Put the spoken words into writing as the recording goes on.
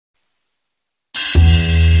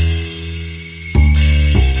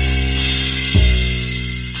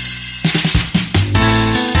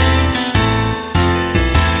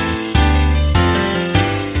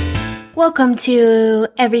Welcome to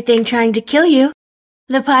Everything Trying to Kill You,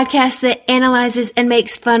 the podcast that analyzes and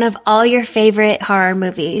makes fun of all your favorite horror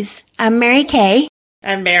movies. I'm Mary Kay.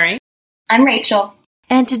 I'm Mary. I'm Rachel.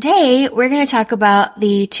 And today we're going to talk about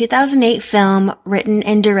the 2008 film written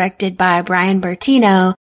and directed by Brian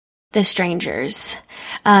Bertino, The Strangers.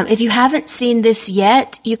 If you haven't seen this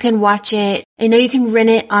yet, you can watch it. I know you can rent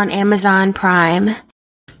it on Amazon Prime.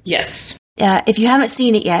 Yes. If you haven't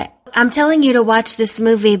seen it yet, I'm telling you to watch this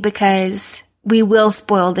movie because we will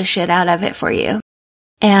spoil the shit out of it for you.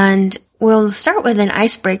 And we'll start with an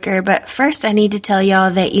icebreaker, but first I need to tell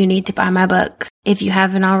y'all that you need to buy my book. If you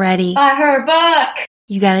haven't already. Buy her book!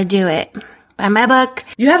 You gotta do it. Buy my book.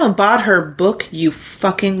 You haven't bought her book, you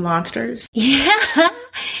fucking monsters? Yeah.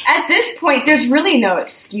 At this point, there's really no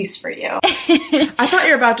excuse for you. I thought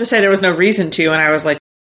you were about to say there was no reason to, and I was like,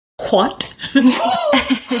 what?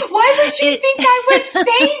 Why would you think I would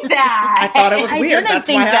say that? I thought it was weird. That's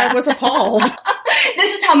why I was appalled.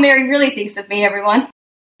 This is how Mary really thinks of me, everyone.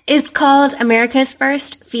 It's called America's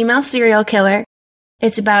First Female Serial Killer.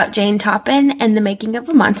 It's about Jane Toppan and the making of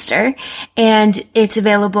a monster, and it's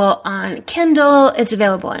available on Kindle, it's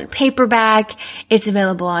available in paperback, it's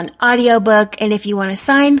available on audiobook, and if you want a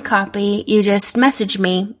signed copy, you just message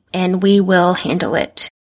me, and we will handle it.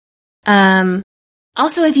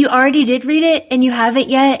 Also, if you already did read it and you haven't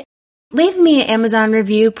yet, leave me an Amazon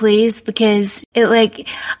review, please, because I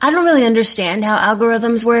don't really understand how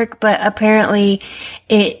algorithms work, but apparently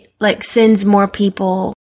it, sends more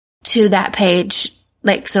people to that page,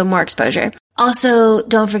 so more exposure. Also,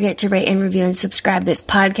 don't forget to rate and review and subscribe this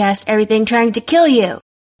podcast, Everything Trying to Kill You.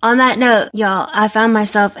 On that note, y'all, I found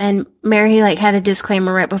myself, and Mary, had a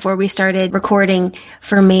disclaimer right before we started recording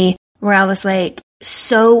for me, where I was,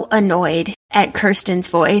 so annoyed at Kirsten's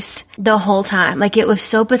voice the whole time. It was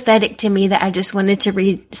so pathetic to me that I just wanted to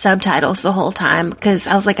read subtitles the whole time, because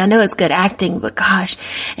I was like, I know it's good acting, but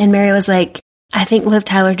gosh. And Mary was like, I think Liv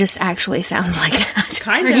Tyler just actually sounds like that.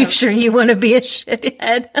 Kind of. Are you sure you want to be a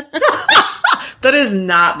shithead? That is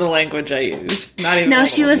not the language I use. Not even. No,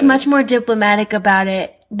 she was much more diplomatic about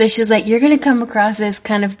it. But she was like, you're going to come across as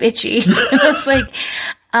kind of bitchy. I was like,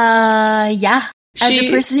 yeah. As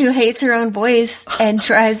a person who hates her own voice and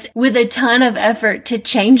tries with a ton of effort to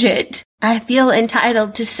change it, I feel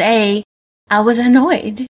entitled to say I was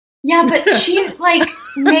annoyed. Yeah, but she,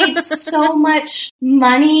 made so much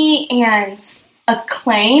money and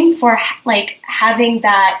acclaim for, having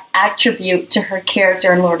that attribute to her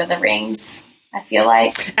character in Lord of the Rings, I feel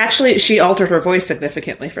like. Actually, she altered her voice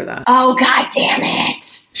significantly for that. Oh, God damn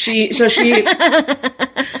it!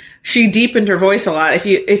 She deepened her voice a lot.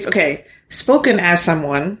 Spoken as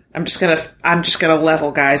someone, I'm just gonna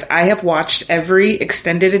level, guys. I have watched every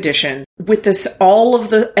extended edition with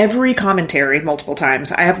every commentary multiple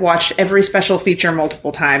times. I have watched every special feature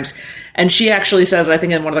multiple times. And she actually says, I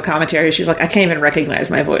think in one of the commentaries, she's like, I can't even recognize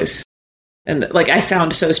my voice. And I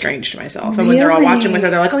sound so strange to myself. And when they're all watching with her,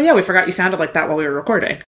 they're like, oh yeah, we forgot you sounded like that while we were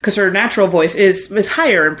recording. Because her natural voice is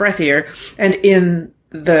higher and breathier. And in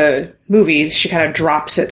the movies, she kind of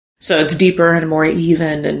drops it. So it's deeper and more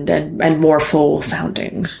even and more full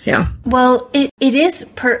sounding. Yeah. Well, it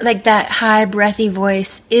is that high breathy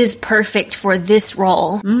voice is perfect for this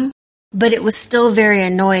role, but it was still very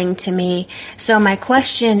annoying to me. So my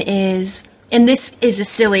question is, and this is a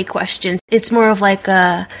silly question. It's more of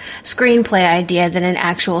a screenplay idea than an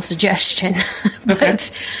actual suggestion. But okay.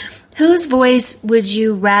 Whose voice would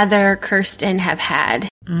you rather Kirsten have had?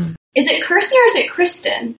 Is it Kirsten or is it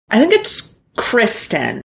Kristen? I think it's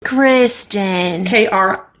Kristen. Kristen.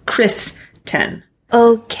 Kristen.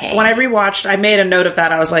 Okay. When I rewatched, I made a note of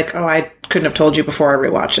that. I was like, oh, I couldn't have told you before I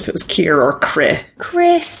rewatched if it was Kier or Kri.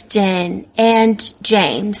 Kristen and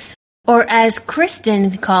James. Or as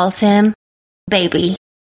Kristen calls him, Baby.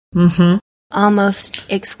 Mm-hmm. Almost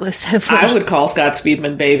exclusively. I would call Scott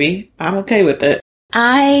Speedman Baby. I'm okay with it.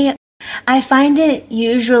 I find it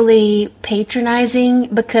usually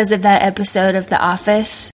patronizing because of that episode of The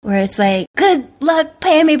Office where it's like, good luck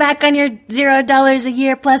paying me back on your $0 a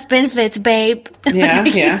year plus benefits, babe. Yeah,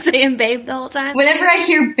 keep saying babe the whole time. Whenever I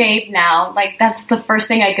hear babe now, that's the first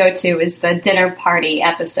thing I go to is the dinner party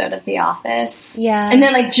episode of The Office. Yeah. And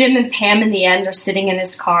then Jim and Pam in the end are sitting in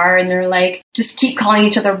his car and they're just keep calling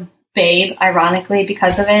each other babe, ironically,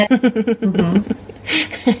 because of it. Mm-hmm.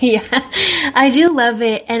 Yeah, I do love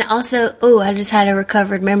it. And also, I just had a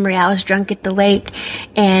recovered memory. I was drunk at the lake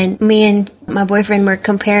and me and my boyfriend were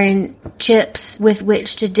comparing chips with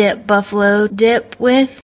which to dip buffalo dip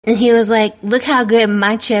with. And he was like, look how good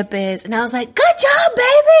my chip is. And I was like, good job,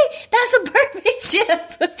 baby. That's a perfect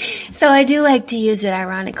chip. So I do like to use it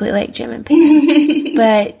ironically like Jim and Pam.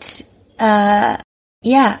 But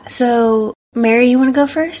Yeah, so Mary, you want to go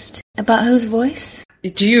first? About whose voice?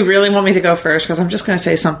 Do you really want me to go first? Because I'm just going to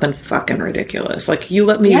say something fucking ridiculous. Like, you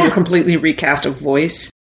let me completely recast a voice.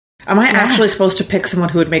 Am I actually supposed to pick someone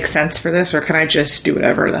who would make sense for this, or can I just do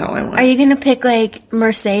whatever the hell I want? Are you going to pick, like,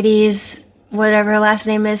 Mercedes, whatever her last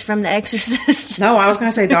name is, from The Exorcist? No, I was going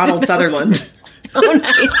to say Donald Sutherland. Oh,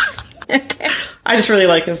 nice. Okay. I just really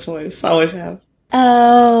like his voice. Always have.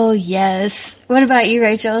 Oh, yes. What about you,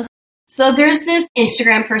 Rachel? So there's this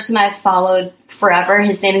Instagram person I've followed forever.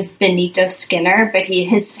 His name is Benito Skinner, but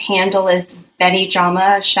his handle is Betty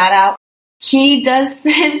Jama. Shout out. He does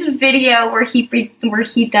this video where he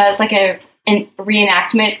does like a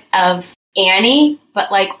reenactment of Annie,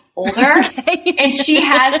 but like older, Okay. and she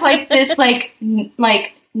has like this like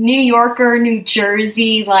New Yorker, New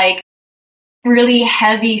Jersey, like really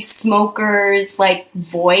heavy smokers like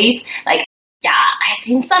voice, like, yeah, I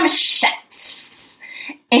seen some shits.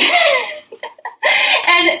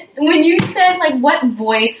 And when you said like what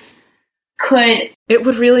voice could... It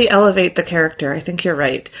would really elevate the character. I think you're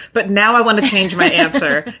right. But now I want to change my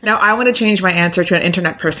answer. Now I want to change my answer to an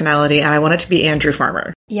internet personality, and I want it to be Andrew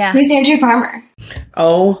Farmer. Yeah. Who's Andrew Farmer?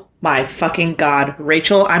 Oh my fucking God.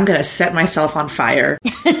 Rachel, I'm going to set myself on fire.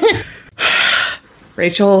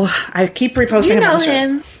 Rachel, I keep reposting You him. know on the show.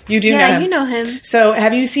 him. You do know Yeah, him. you know him. So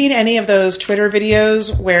have you seen any of those Twitter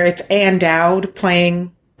videos where it's Ann Dowd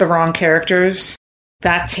playing the wrong characters?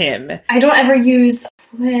 That's him. I don't ever use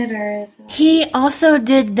Twitter. He also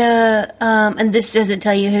did the, and this doesn't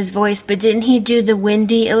tell you his voice, but didn't he do the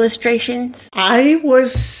Wendy illustrations? I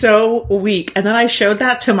was so weak. And then I showed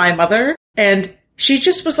that to my mother, and she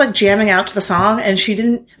just was like jamming out to the song, and she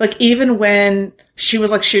didn't, like, even when she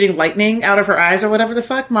was like shooting lightning out of her eyes or whatever the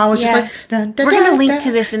fuck, Mom was just like, dun, dun, We're going to dun, link dun,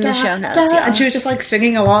 to this in the dun, show notes, dun, y'all. and she was just like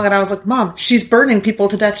singing along, and I was like, Mom, she's burning people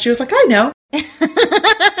to death. She was like, I know.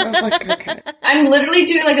 I was like, okay. I'm literally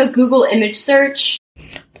doing like a Google image search.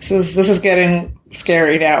 This is getting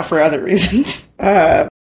scary now for other reasons. I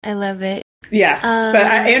love it. Yeah, but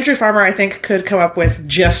Andrew Farmer, I think, could come up with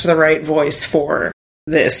just the right voice for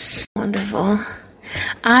this. Wonderful.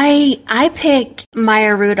 I picked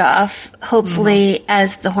Maya Rudolph, hopefully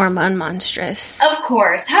as the hormone monstress. Of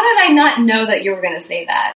course. How did I not know that you were going to say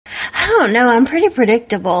that? I don't know. I'm pretty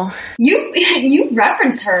predictable. You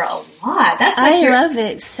reference her a lot. That's like I love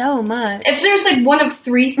it so much. If there's like one of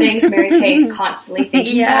three things Mary Kay is constantly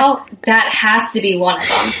thinking about, that has to be one of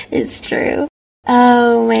them. It's true.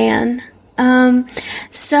 Oh, man.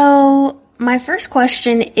 So my first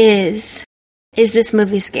question is this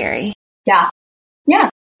movie scary? Yeah.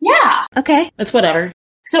 Okay. It's whatever.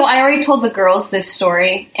 So I already told the girls this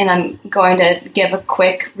story, and I'm going to give a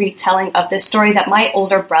quick retelling of this story that my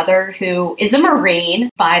older brother, who is a Marine,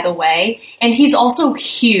 by the way, and he's also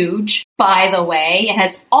huge, by the way, and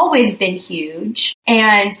has always been huge.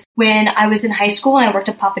 And when I was in high school and I worked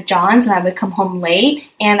at Papa John's and I would come home late,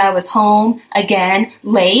 and I was home again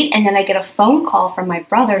late, and then I get a phone call from my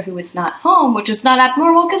brother who was not home, which was not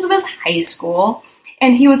abnormal because it was high school.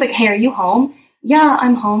 And he was like, hey, are you home? Yeah,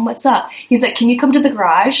 I'm home. What's up? He's like, can you come to the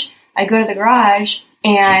garage? I go to the garage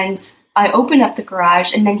and I open up the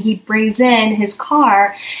garage, and then he brings in his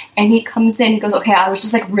car and he comes in. He goes, okay, I was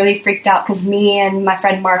just like really freaked out because me and my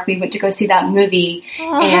friend Mark, we went to go see that movie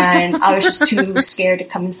and I was just too scared to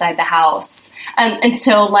come inside the house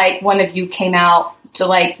until like one of you came out to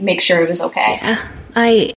like make sure it was okay.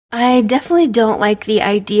 Yeah. I definitely don't like the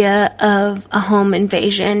idea of a home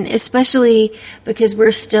invasion, especially because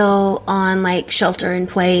we're still on like shelter in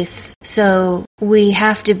place. So we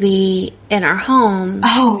have to be in our homes.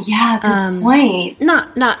 Oh yeah, good point.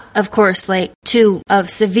 Not of course like to a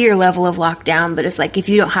severe level of lockdown, but it's like if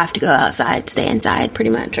you don't have to go outside, stay inside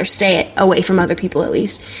pretty much, or stay away from other people at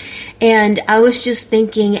least. And I was just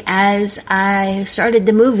thinking as I started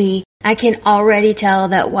the movie, I can already tell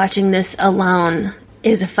that watching this alone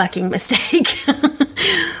is a fucking mistake.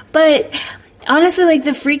 But honestly, like the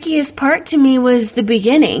freakiest part to me was the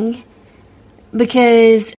beginning,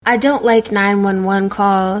 because I don't like 911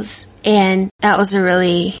 calls, and that was a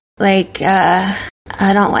really like I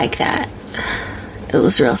don't like that. It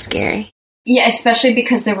was real scary. Yeah, especially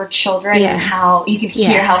because there were children and how you could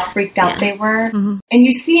hear how freaked out they were. Mm-hmm. And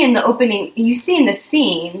you see in the opening, you see in the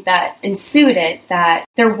scene that ensued it that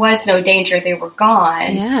there was no danger. They were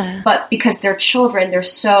gone. Yeah. But because they're children, they're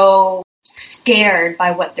so scared by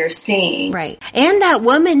what they're seeing. Right. And that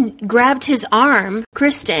woman grabbed his arm,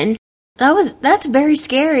 Kristen. That's very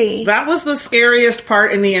scary. That was the scariest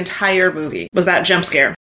part in the entire movie, was that jump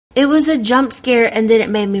scare. It was a jump scare, and then it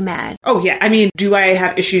made me mad. Oh, yeah. I mean, do I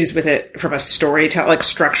have issues with it from a storytelling, like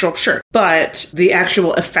structural? Sure. But the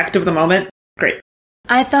actual effect of the moment, great.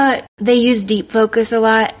 I thought they used deep focus a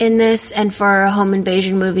lot in this, and for a home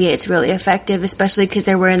invasion movie, it's really effective, especially because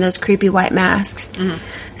they're wearing those creepy white masks.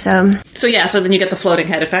 Mm-hmm. So then you get the floating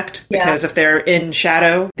head effect, because if they're in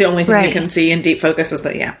shadow, the only thing you can see in deep focus is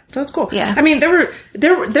so that's cool. Yeah. I mean,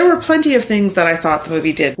 there were plenty of things that I thought the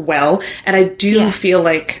movie did well, and I do feel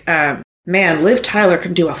like, man, Liv Tyler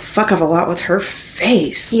can do a fuck of a lot with her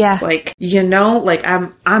face. Yeah. Like,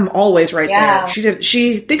 I'm always right there.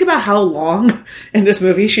 She think about how long in this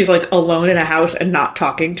movie she's like alone in a house and not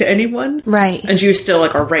talking to anyone. Right. And you still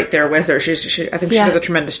like are right there with her. I think she does a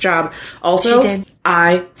tremendous job. Also, she did.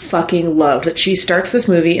 I fucking loved that she starts this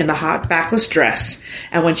movie in the hot backless dress.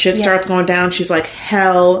 And when shit starts going down, she's like,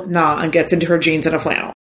 hell nah, and gets into her jeans and a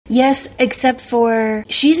flannel. Yes, except for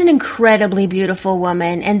she's an incredibly beautiful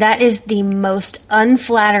woman, and that is the most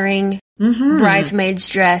unflattering bridesmaid's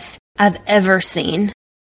dress I've ever seen.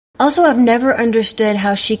 Also, I've never understood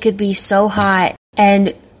how she could be so hot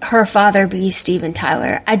and her father be Steven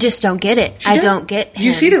Tyler. I just don't get it. I don't get him.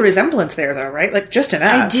 You see the resemblance there, though, right? Like, just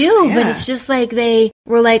enough. I do, but it's just like they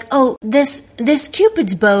were like, oh, this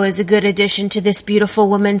Cupid's bow is a good addition to this beautiful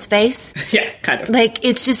woman's face. Yeah, kind of. Like,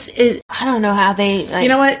 it's just, I don't know how they... Like, you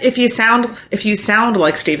know what? If you sound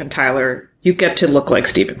like Steven Tyler, you get to look like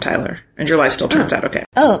Steven Tyler, and your life still turns out okay.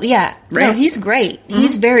 Oh, yeah. Right? No, he's great. Mm-hmm.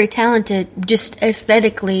 He's very talented. Just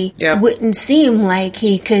aesthetically, wouldn't seem like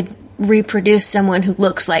he could reproduce someone who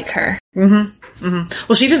looks like her. Mm-hmm. Mm-hmm.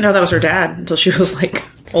 Well, she didn't know that was her dad until she was, like,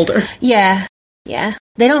 older. Yeah. Yeah.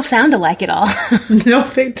 They don't sound alike at all. No,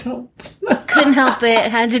 they don't. Couldn't help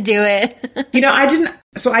it. Had to do it. You know, I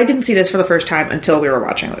didn't see this for the first time until we were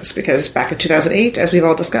watching this, because back in 2008, as we've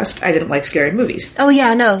all discussed, I didn't like scary movies. Oh,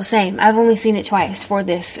 yeah, no, same. I've only seen it twice for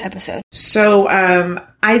this episode. So,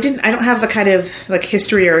 I don't have the kind of, like,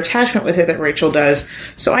 history or attachment with it that Rachel does,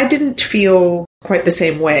 so I didn't feel quite the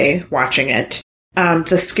same way watching it.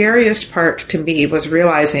 The scariest part to me was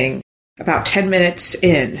realizing about 10 minutes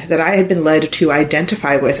in that I had been led to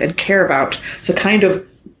identify with and care about the kind of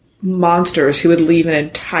monsters who would leave an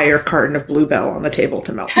entire carton of Bluebell on the table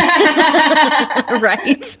to melt.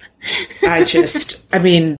 Right.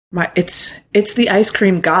 It's the ice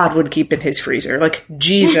cream God would keep in his freezer. Like,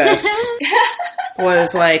 Jesus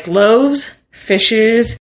was like loaves,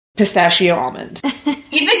 fishes, pistachio almond.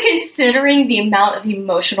 Even considering the amount of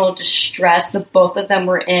emotional distress that both of them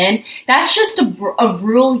were in, that's just a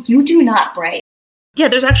rule you do not break. Yeah,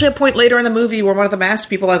 there's actually a point later in the movie where one of the masked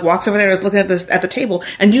people like walks over there and is looking at the table,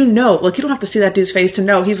 and you don't have to see that dude's face to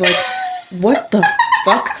know. He's like, what the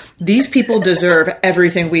fuck? These people deserve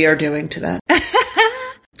everything we are doing to them.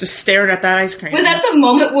 Just staring at that ice cream. Was that the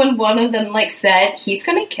moment when one of them said, he's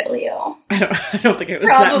gonna kill you? I don't think it was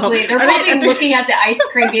probably. that moment. They're probably looking at the ice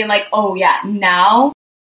cream being like, oh yeah, now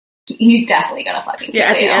he's definitely gonna fucking kill you.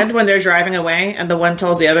 Yeah, at the end when they're driving away and the one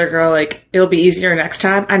tells the other girl, like, it'll be easier next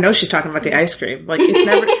time. I know she's talking about the ice cream. Like, it's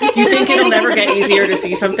never, you think it'll never get easier to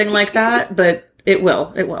see something like that, but it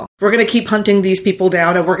will. It will. We're going to keep hunting these people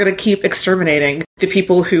down, and we're going to keep exterminating the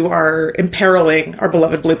people who are imperiling our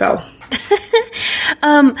beloved Bluebell.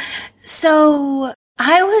 So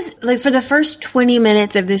I was, for the first 20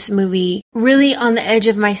 minutes of this movie, really on the edge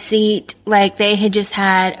of my seat, like they had just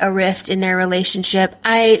had a rift in their relationship.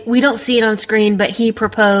 We don't see it on screen, but he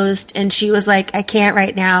proposed, and she was like, I can't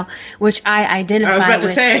right now, which I identify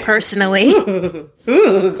with personally.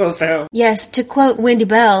 Ooh, close down. Yes, to quote Wendy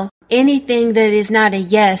Bell, anything that is not a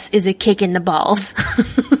yes is a kick in the balls.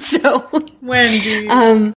 So, Wendy.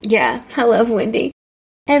 Yeah, I love Wendy.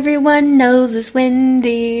 Everyone knows it's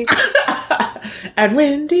Wendy. And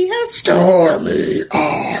Wendy has stormy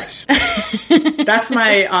eyes. That's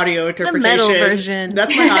my audio interpretation. The metal version.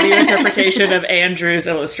 That's my audio interpretation of Andrew's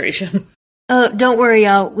illustration. Oh, don't worry,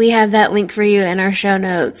 y'all. We have that link for you in our show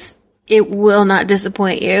notes. It will not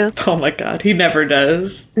disappoint you. Oh my god, he never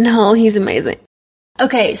does. No, he's amazing.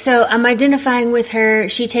 Okay, so I'm identifying with her.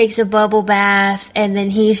 She takes a bubble bath, and then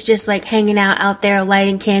he's just hanging out there,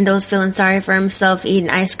 lighting candles, feeling sorry for himself, eating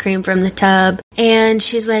ice cream from the tub. And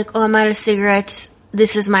she's like, oh, I'm out of cigarettes.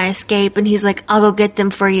 This is my escape. And he's like, I'll go get them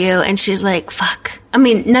for you. And she's like, fuck. I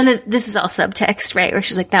mean, none of this is all subtext, right? Where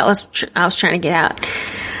she's like, I was trying to get out.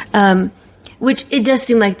 Which it does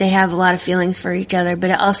seem like they have a lot of feelings for each other,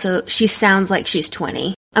 but it also, she sounds like she's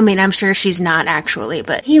 20. I mean, I'm sure she's not actually,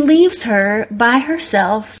 but he leaves her by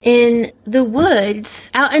herself in the woods,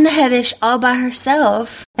 out in the headish, all by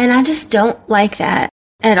herself. And I just don't like that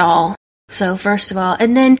at all. So first of all,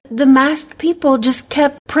 and then the masked people just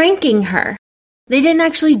kept pranking her. They didn't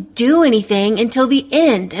actually do anything until the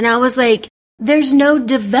end. And I was like, there's no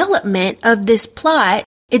development of this plot.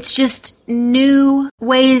 It's just new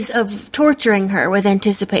ways of torturing her with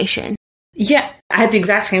anticipation. Yeah, I had the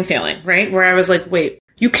exact same feeling, right? Where I was like, wait,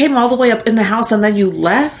 you came all the way up in the house and then you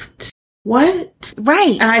left? What?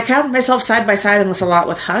 Right. And I found myself side by side in this a lot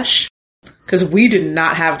with Hush, because we did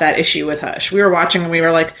not have that issue with Hush. We were watching and we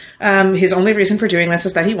were like, his only reason for doing this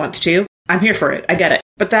is that he wants to. I'm here for it. I get it.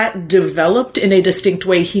 But that developed in a distinct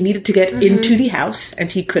way. He needed to get into the house,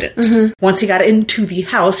 and he couldn't. Once he got into the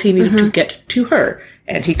house, he needed to get to her,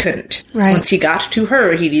 and he couldn't. Right. Once he got to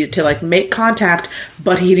her, he needed to, like, make contact,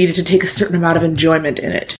 but he needed to take a certain amount of enjoyment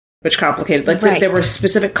in it, which complicated. Like, there were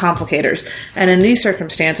specific complicators. And in these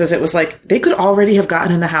circumstances, it was like, they could already have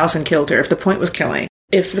gotten in the house and killed her if the point was killing.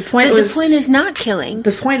 If the point the point is not killing.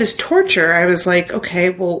 The point is torture. I was like, okay,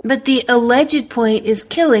 well. But the alleged point is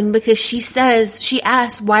killing, because she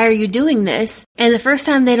asks, why are you doing this? And the first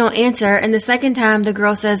time they don't answer, and the second time the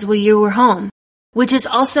girl says, well, you were home. Which is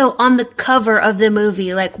also on the cover of the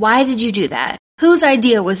movie. Like, why did you do that? Whose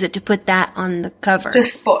idea was it to put that on the cover? To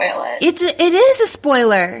spoil it. It is a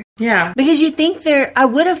spoiler. Yeah. Because you think I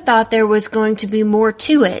would have thought there was going to be more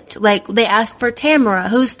to it. Like, they ask for Tamara.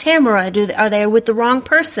 Who's Tamara? Are they with the wrong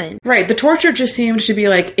person? Right. The torture just seemed to be,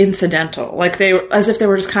 like, incidental. Like, as if they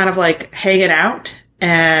were just kind of, like, hanging out,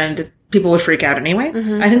 and people would freak out anyway.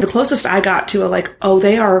 I think the closest I got to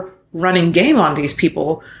they are running game on these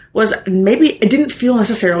people was maybe it didn't feel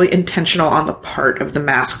necessarily intentional on the part of the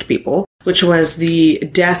masked people, which was the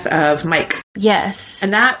death of Mike. Yes.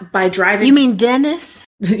 And that by driving... You mean Dennis?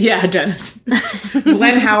 Yeah, Dennis.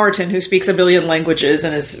 Glenn Howerton, who speaks a billion languages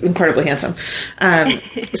and is incredibly handsome.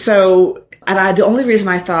 The only reason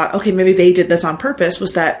I thought, okay, maybe they did this on purpose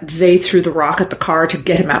was that they threw the rock at the car to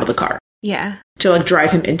get him out of the car. Yeah. To, like,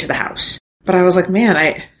 drive him into the house. But I was like, man,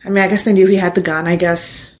 I guess they knew he had the gun. I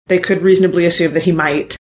guess they could reasonably assume that he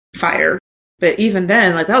might fire. But even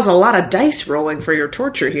then, like, that was a lot of dice rolling for your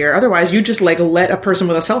torture here. Otherwise, you just, like, let a person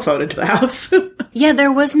with a cell phone into the house. Yeah,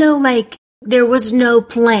 there was no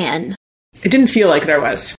plan. It didn't feel like there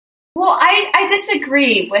was. Well, I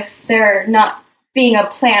disagree with there not being a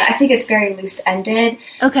plan. I think it's very loose-ended.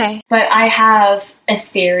 Okay. But I have a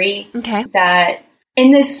theory that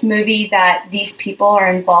in this movie that these people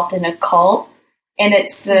are involved in a cult. And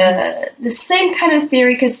it's the same kind of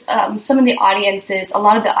theory, because a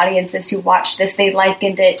lot of the audiences who watched this, they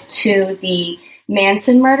likened it to the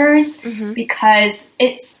Manson murders, because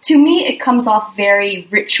to me, it comes off very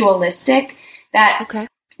ritualistic. That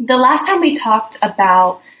the last time we talked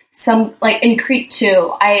about in Creep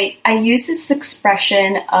 2, I used this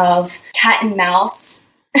expression of cat and mouse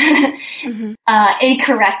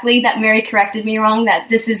incorrectly, that Mary corrected me wrong, that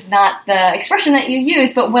this is not the expression that you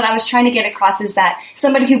use, but what I was trying to get across is that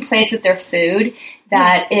somebody who plays with their food,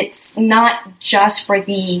 that it's not just for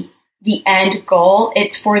the end goal,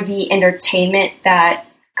 it's for the entertainment that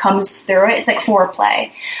comes through it. It's like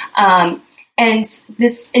foreplay. And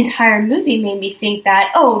this entire movie made me think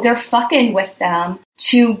that, they're fucking with them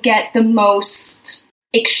to get the most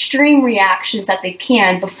extreme reactions that they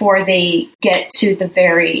can before they get to the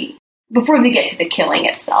killing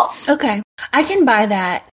itself. Okay. I can buy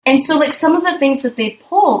that. And so, like, some of the things that they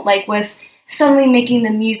pulled, like with suddenly making the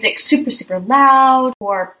music super, super loud,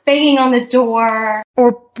 or banging on the door.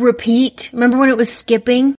 Or repeat. Remember when it was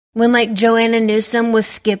skipping? When, like, Joanna Newsom was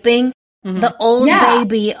skipping? The old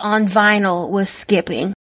baby on vinyl was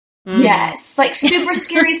skipping. Yes. Like, super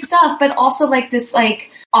scary stuff, but also, like, this,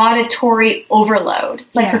 like, auditory overload,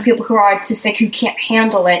 like for people who are autistic who can't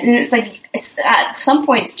handle it. And it's like at some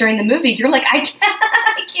points during the movie you're like, I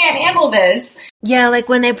can't handle this. Yeah, like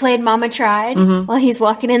when they played Mama Tried while he's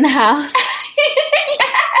walking in the house.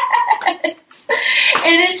 Yes.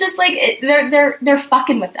 And it's just like they're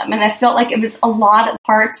fucking with them, and I felt like it was a lot of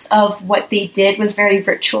parts of what they did was very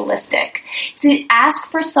ritualistic. To ask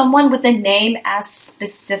for someone with a name as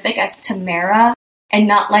specific as Tamara and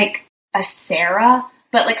not like a Sarah,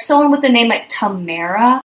 but like someone with a name like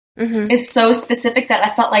Tamara is so specific that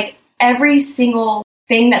I felt like every single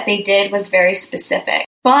thing that they did was very specific.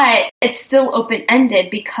 But it's still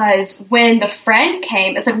open-ended, because when the friend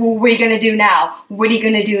came, it's like, well, what are you going to do now? What are you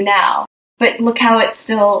going to do now? But look how it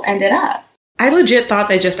still ended up. I legit thought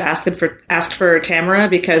they just asked for Tamara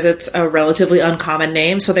because it's a relatively uncommon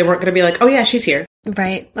name, so they weren't going to be like, oh yeah, she's here.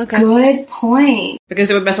 Right, okay. Good point.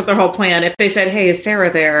 Because it would mess up their whole plan if they said, hey, is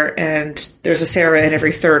Sarah there? And there's a Sarah in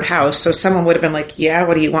every third house, so someone would have been like, yeah,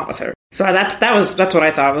 what do you want with her? So that's what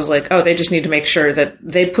I thought. I was like, oh, they just need to make sure that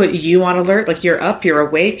they put you on alert, like you're up, you're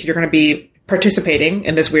awake, you're going to be participating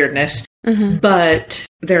in this weirdness, but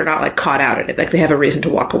they're not like caught out in it, like they have a reason to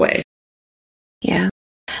walk away. Yeah.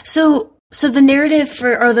 So the narrative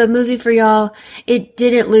or the movie for y'all, it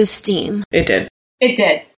didn't lose steam. It did. It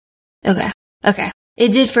did. Okay.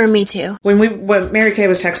 It did for me too. When Mary Kay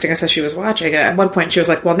was texting us as she was watching it, at one point she was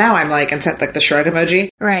like, well, now I'm like, and sent like the shrug emoji.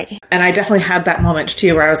 Right. And I definitely had that moment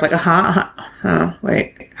too where I was like,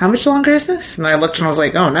 wait, how much longer is this? And I looked and I was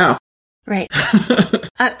like, oh no. Right.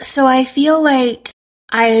 So I feel like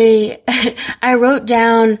I wrote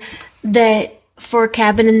down that for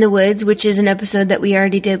Cabin in the Woods, which is an episode that we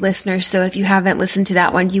already did, listeners. So if you haven't listened to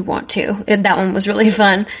that one, you want to. That one was really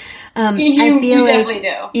fun. You definitely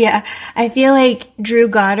do. Yeah. I feel like Drew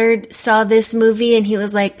Goddard saw this movie and he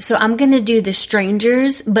was like, so I'm going to do The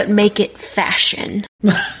Strangers, but make it fashion.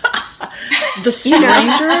 The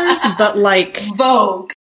Strangers, but like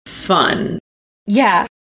Vogue. Fun. Yeah.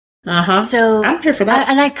 Uh-huh. So I'm here for that.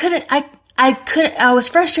 I was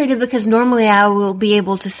frustrated because normally I will be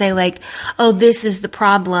able to say like, oh, this is the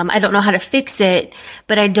problem. I don't know how to fix it,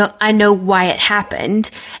 but I know why it happened.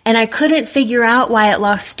 And I couldn't figure out why it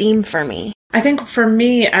lost steam for me. I think for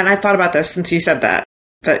me, and I thought about this since you said that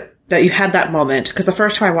you had that moment, because the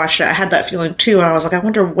first time I watched it, I had that feeling too, and I was like, I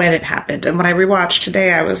wonder when it happened. And when I rewatched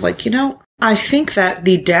today, I was like, I think that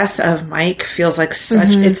the death of Mike feels like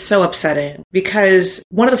it's so upsetting, because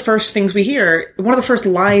one of the first things we hear, one of the first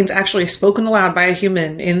lines actually spoken aloud by a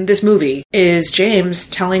human in this movie is James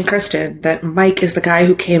telling Kristen that Mike is the guy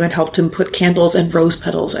who came and helped him put candles and rose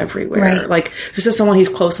petals everywhere. Right. Like, this is someone he's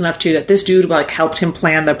close enough to that this dude like helped him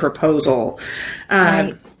plan the proposal.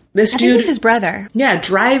 Right. This I dude, think it's his brother. Yeah,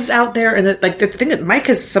 drives out there, and the thing that Mike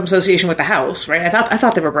has some association with the house, right? I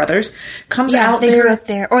thought they were brothers. Comes out they there, grew up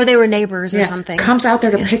there, or they were neighbors or something. Comes out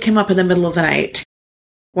there to pick him up in the middle of the night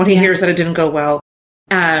when he hears that it didn't go well.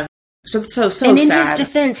 So and in sad. his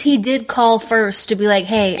defense, he did call first to be like,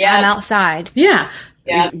 "Hey, I'm outside." Yeah.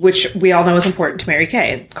 Yeah. Which we all know is important to Mary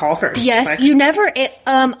Kay. Call first. Yes, like, you never.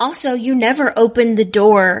 Also, you never opened the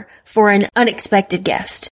door for an unexpected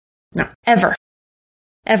guest. No, ever.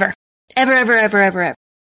 I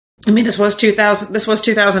mean, this was 2000. This was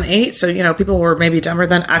 2008. So people were maybe dumber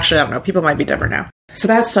then. Actually, I don't know. People might be dumber now. So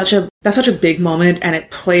that's such a big moment, and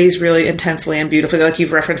it plays really intensely and beautifully. Like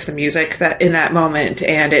you've referenced the music that in that moment,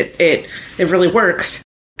 and it really works.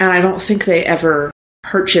 And I don't think they ever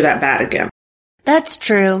hurt you that bad again. That's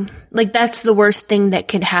true. Like that's the worst thing that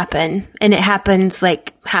could happen, and it happens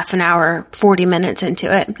like half an hour, 40 minutes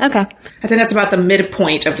into it. Okay, I think that's about the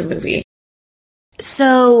midpoint of the movie.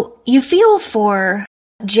 So you feel for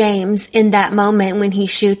James in that moment when he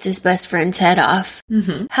shoots his best friend's head off.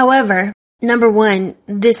 Mm-hmm. However, number one,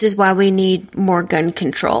 this is why we need more gun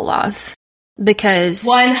control laws. Because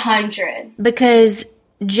 100. Because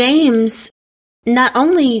James not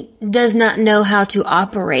only does not know how to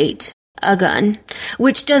operate a gun,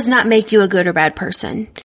 which does not make you a good or bad person,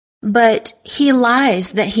 but he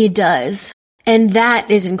lies that he does. And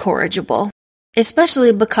that is incorrigible,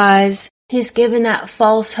 especially because he's given that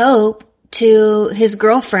false hope to his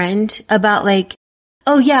girlfriend about like,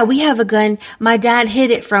 oh yeah, we have a gun. My dad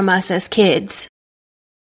hid it from us as kids.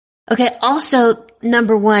 Okay. Also,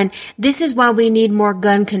 number one, this is why we need more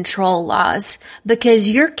gun control laws, because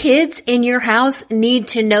your kids in your house need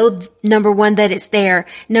to know, number one, that it's there.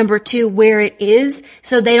 Number two, where it is,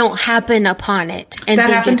 so they don't happen upon it and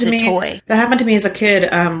think it's a toy. That happened to me as a kid.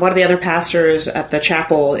 One of the other pastors at the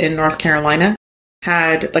chapel in North Carolina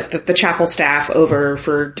had like the chapel staff over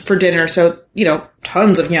for dinner. So,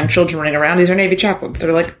 tons of young children running around. These are Navy chaplains.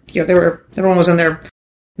 They're like, everyone was in their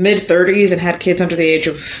mid 30s and had kids under the age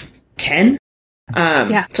of 10. So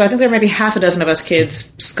I think there were maybe half a dozen of us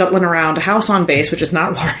kids scuttling around a house on base, which is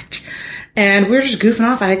not large. And we were just goofing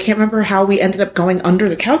off. And I can't remember how we ended up going under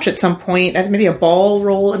the couch at some point. I think maybe a ball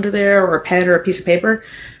roll under there or a pen or a piece of paper.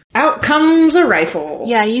 Out comes a rifle.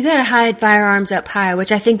 Yeah, you gotta hide firearms up high,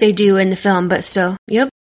 which I think they do in the film, but still, yep.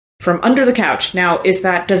 From under the couch. Now, does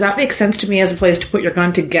that make sense to me as a place to put your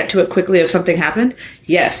gun to get to it quickly if something happened?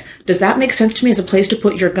 Yes. Does that make sense to me as a place to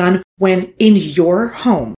put your gun when in your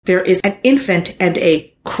home there is an infant and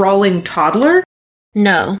a crawling toddler?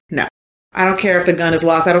 No. No. I don't care if the gun is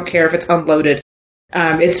locked. I don't care if it's unloaded.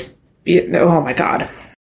 Oh my God.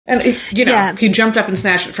 And, he jumped up and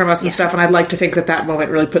snatched it from us and stuff, and I'd like to think that moment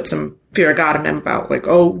really put some fear of God in him about, like,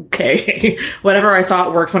 okay, whatever I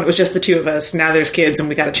thought worked when it was just the two of us, now there's kids and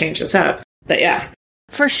we gotta change this up. But yeah.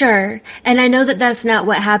 For sure. And I know that that's not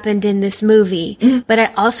what happened in this movie, but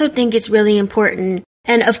I also think it's really important.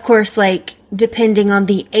 And of course, like, depending on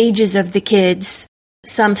the ages of the kids,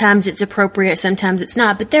 sometimes it's appropriate, sometimes it's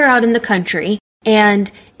not, but they're out in the country.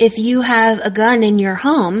 And if you have a gun in your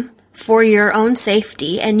home for your own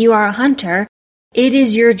safety and you are a hunter, it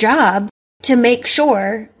is your job to make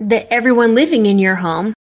sure that everyone living in your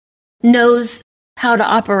home knows how to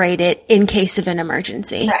operate it in case of an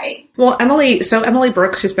emergency. Right. Well, Emily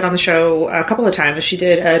Brooks, who's been on the show a couple of times, she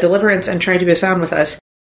did Deliverance and Train to Busan with us.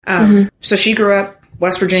 So she grew up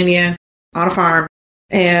West Virginia on a farm,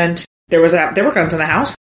 and there were guns in the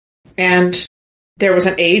house, and there was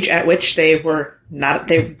an age at which they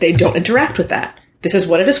don't interact with that. This is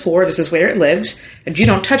what it is for. This is where it lives, and you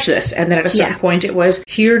don't touch this. And then at a certain point, it was,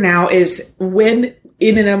 here now is when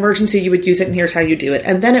in an emergency you would use it, and here's how you do it.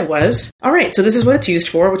 And then it was, all right, so this is what it's used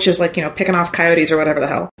for, which is like, picking off coyotes or whatever the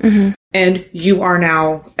hell. Mm-hmm. And you are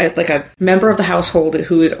now like a member of the household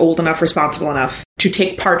who is old enough, responsible enough to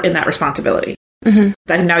take part in that responsibility. Mm-hmm.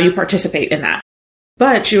 That now you participate in that.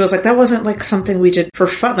 But she was like, that wasn't like something we did for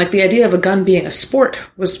fun. Like the idea of a gun being a sport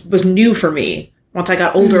was new for me. Once I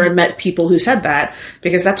got older and met people who said that,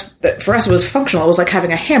 because for us, it was functional. It was like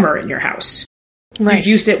having a hammer in your house. Right.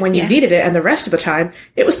 You used it when you needed it, and the rest of the time,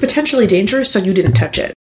 it was potentially dangerous, so you didn't touch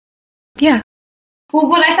it. Yeah. Well,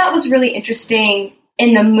 what I thought was really interesting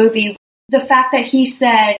in the movie, the fact that he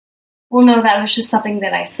said, well, no, that was just something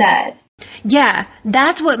that I said. Yeah,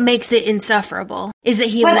 that's what makes it insufferable, is that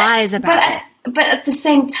he lies about it. But at the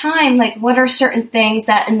same time, like, what are certain things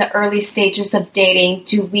that in the early stages of dating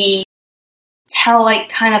do we tell, like,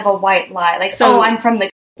 kind of a white lie? Like, I'm from the...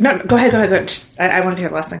 No, go ahead. I want to hear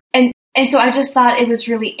the last thing. And so I just thought it was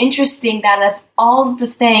really interesting that of all the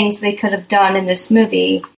things they could have done in this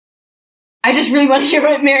movie, I just really want to hear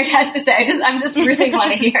what Mary has to say. I'm just really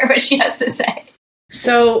want to hear what she has to say.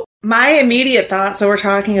 So my immediate thought, so we're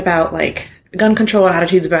talking about, like, gun control and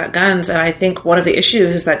attitudes about guns, and I think one of the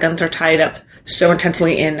issues is that guns are tied up so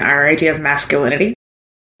intensely in our idea of masculinity.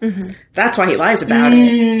 Mm-hmm. That's why he lies about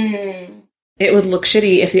it. It would look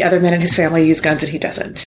shitty if the other men in his family use guns and he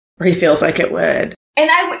doesn't. Or he feels like it would. And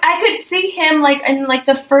I could see him, like, in, like,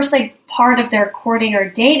 the first, like, part of their courting or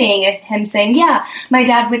dating, of him saying, yeah, my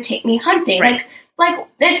dad would take me hunting. Right. Like,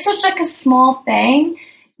 it's such, like, a small thing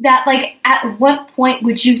that, like, at what point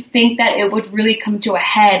would you think that it would really come to a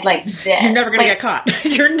head like this? You're never going to get caught.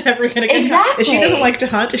 You're never going to get caught. If she doesn't like to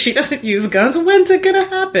hunt, if she doesn't use guns, when's it going to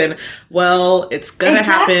happen? Well, it's going to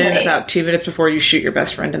happen about 2 minutes before you shoot your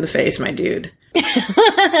best friend in the face, my dude.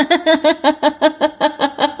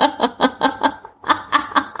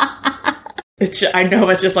 I know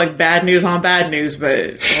it's just like bad news on bad news,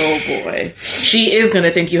 but oh boy. She is going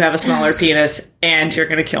to think you have a smaller penis and you're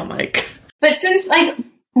going to kill Mike. But since, like,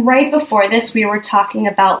 right before this, we were talking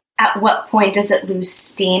about at what point does it lose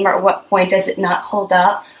steam or at what point does it not hold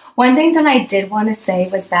up. One thing that I did want to say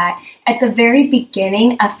was that at the very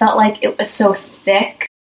beginning, I felt like it was so thick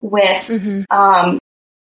with,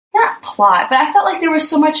 not plot, but I felt like there was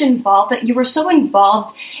so much involved, that you were so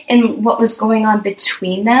involved in what was going on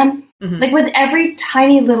between them. Mm-hmm. Like, with every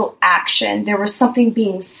tiny little action, there was something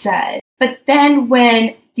being said. But then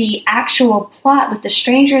when the actual plot with the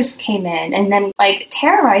strangers came in and then, like,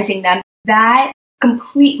 terrorizing them, that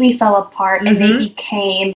completely fell apart and they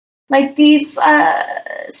became, like, these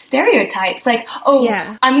stereotypes. Like,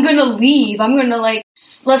 I'm gonna leave. I'm gonna, like,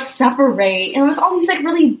 let's separate. And it was all these, like,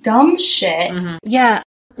 really dumb shit. Mm-hmm. Yeah.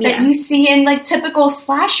 That you see in, like, typical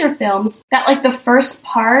slasher films, that, like, the first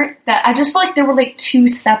part, that I just feel like there were, like, 2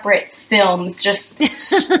 separate films just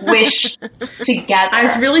squished together.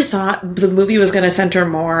 I really thought the movie was going to center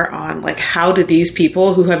more on, like, how did these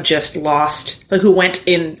people who have just lost, like, who went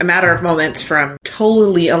in a matter of moments from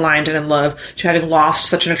totally aligned and in love to having lost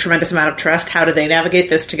such a tremendous amount of trust, how do they navigate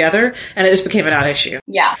this together? And it just became a non-issue.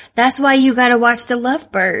 Yeah. That's why you gotta watch The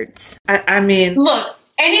Lovebirds. I mean... Look.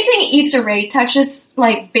 Anything Issa Rae touches,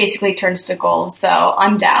 like, basically turns to gold, so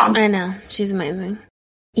I'm down. I know. She's amazing.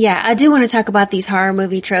 Yeah, I do want to talk about these horror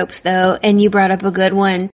movie tropes, though, and you brought up a good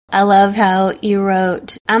one. I loved how you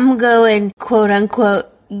wrote, I'm going, quote unquote,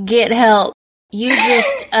 get help. You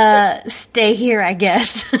just, stay here, I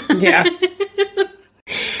guess. Yeah.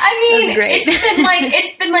 I mean,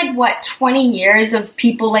 it's been like what, 20 years of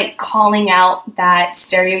people, like, calling out that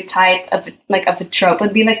stereotype of a trope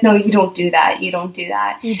and being like, no, you don't do that. You don't do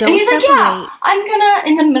that. You don't and he's separate. like, yeah, I'm gonna,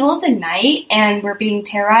 in the middle of the night and we're being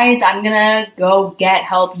terrorized, I'm gonna go get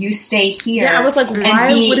help. You stay here. Yeah, I was like,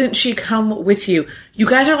 why wouldn't she come with you? You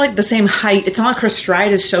guys are, like, the same height. It's not like her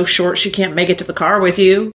stride is so short she can't make it to the car with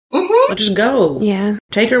you. Mm-hmm. Well, just go. Yeah.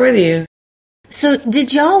 Take her with you. So,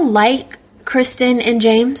 did y'all like Kristen and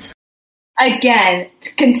James? Again,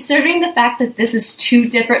 considering the fact that this is 2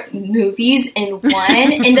 different movies in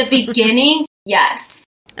one, in the beginning, yes.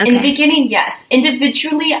 Okay. In the beginning, yes.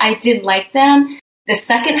 Individually, I did like them. The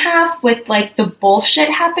second half, with, like, the bullshit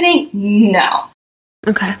happening, no.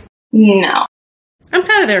 Okay. No. I'm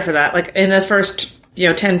kind of there for that. Like, in the first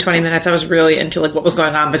 10, 20 minutes, I was really into like what was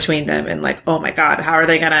going on between them and like, oh my God, how are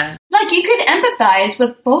they gonna... Like, you could empathize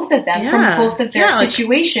with both of them from both of their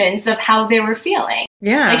situations of how they were feeling.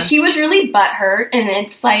 Yeah. Like, he was really butthurt, and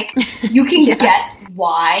it's like, you can get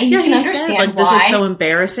why. You can understand like, why. This is so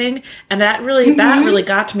embarrassing. And that really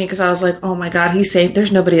got to me because I was like, oh my God, he's saying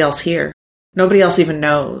there's nobody else here. Nobody else even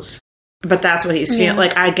knows. But that's what he's feeling.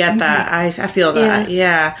 Like, I get that. I feel that.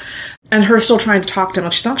 Yeah. And her still trying to talk to him.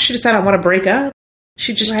 Like, she just said, I want to break up.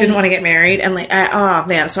 She just didn't want to get married. And like, oh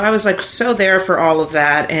man. So I was like so there for all of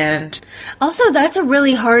that. And also, that's a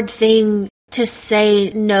really hard thing to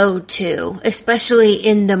say no to, especially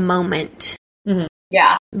in the moment. Mm-hmm.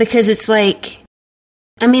 Yeah. Because it's like,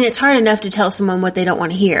 I mean, it's hard enough to tell someone what they don't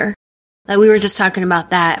want to hear. Like, we were just talking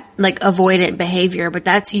about that, like, avoidant behavior,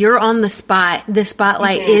 but you're on the spot. The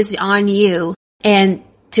spotlight is on you. And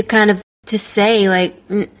to kind of, to say, like,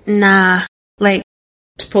 nah, like.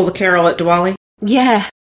 To pull the Carol at Diwali? Yeah.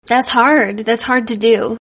 That's hard. That's hard to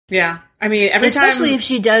do. Yeah. I mean, especially if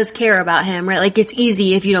she does care about him, right? Like, it's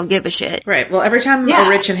easy if you don't give a shit. Right. Well, every time a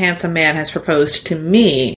rich and handsome man has proposed to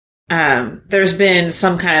me, there's been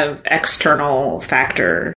some kind of external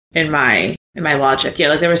factor in my logic. Yeah,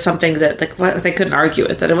 like there was something that like what they couldn't argue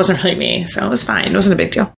with, that it wasn't really me, so it was fine. It wasn't a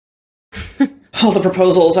big deal. All the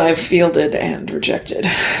proposals I've fielded and rejected,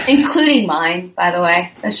 including mine, by the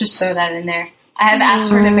way. Let's just throw that in there. I have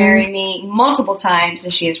asked her to marry me multiple times,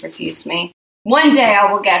 and she has refused me. One day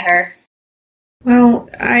I will get her. Well,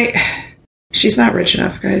 she's not rich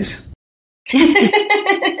enough, guys.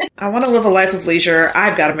 I want to live a life of leisure.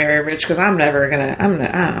 I've got to marry rich because I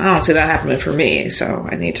don't see that happening for me. So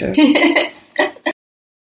I need to.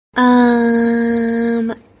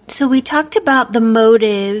 So we talked about the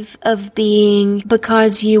motive of being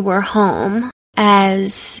because you were home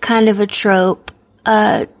as kind of a trope.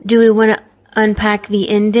 Do we want to unpack the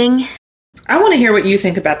ending? I want to hear what you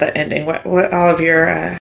think about that ending. What all of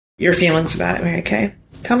your feelings about it, Mary Kay.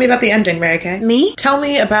 Tell me about the ending, Mary Kay. Me? Tell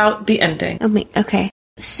me about the ending. Oh, me. Okay.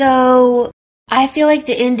 So I feel like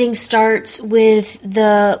the ending starts with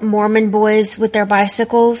the Mormon boys with their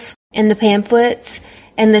bicycles and the pamphlets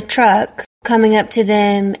and the truck coming up to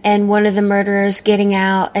them and one of the murderers getting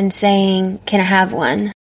out and saying, "Can I have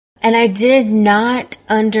one?" And I did not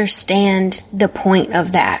understand the point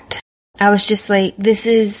of that. I was just like, this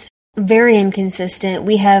is very inconsistent.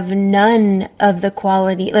 We have none of the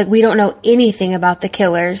quality, like we don't know anything about the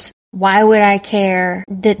killers. Why would I care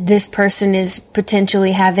that this person is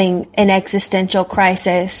potentially having an existential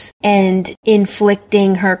crisis and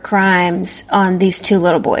inflicting her crimes on these two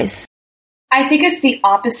little boys? I think it's the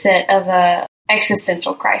opposite of a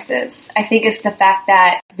existential crisis. I think it's the fact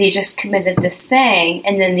that they just committed this thing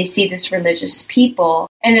and then they see this religious people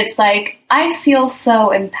and it's like, I feel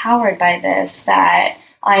so empowered by this that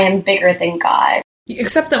I am bigger than God.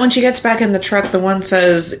 Except that when she gets back in the truck, the one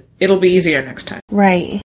says, it'll be easier next time.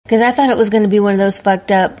 Right. Because I thought it was going to be one of those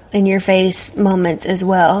fucked up in your face moments as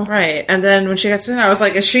well. Right. And then when she gets in, I was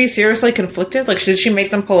like, is she seriously conflicted? Like, did she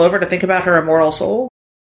make them pull over to think about her immortal soul?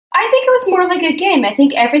 I think it was more like a game. I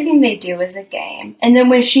think everything they do is a game. And then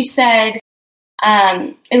when she said,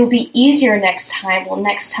 it'll be easier next time, well,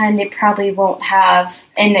 next time they probably won't have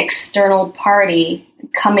an external party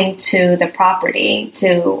coming to the property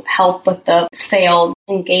to help with the failed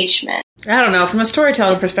engagement. I don't know. From a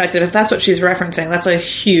storytelling perspective, if that's what she's referencing, that's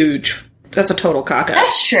a total cock-up.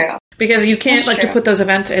 That's true. Because you can't, to put those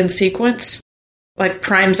events in sequence,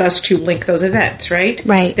 primes us to link those events, right?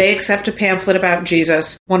 Right. They accept a pamphlet about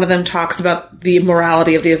Jesus. One of them talks about the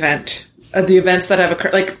immorality of the event, the events that have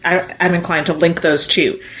occurred. I'm inclined to link those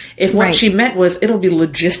two. If what she meant was it'll be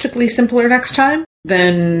logistically simpler next time,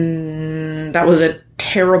 then that was a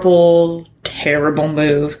terrible, terrible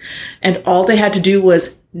move. And all they had to do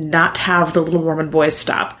was not have the little Mormon boys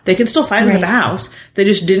stop. They can still find them at the house. They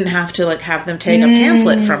just didn't have to have them take a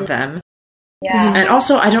pamphlet from them. Yeah. And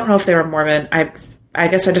also, I don't know if they were Mormon. I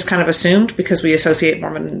guess I just kind of assumed because we associate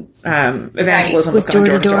Mormon evangelism with going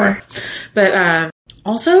door to door. But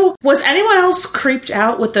also, was anyone else creeped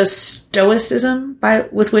out with the stoicism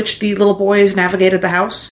with which the little boys navigated the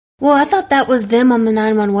house? Well, I thought that was them on the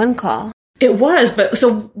 911 call. It was, but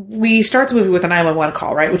so we start the movie with a 911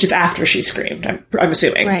 call, right? Which is after she screamed, I'm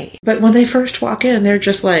assuming. Right. But when they first walk in, they're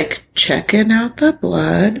just checking out the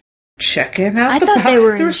blood, checking out I thought they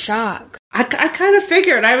were in shock. I kind of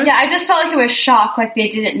figured. I just felt like it was shock, like they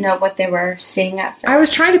didn't know what they were seeing at first. I was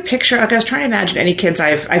trying to picture, I was trying to imagine any kids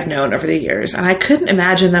I've known over the years, and I couldn't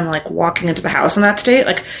imagine them, like, walking into the house in that state.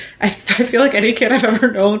 Like, I feel like any kid I've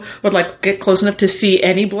ever known would, like, get close enough to see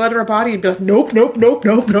any blood or a body and be like, nope, nope, nope,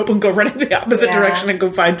 nope, nope, and go running the opposite direction and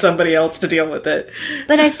go find somebody else to deal with it.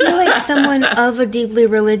 But I feel like someone of a deeply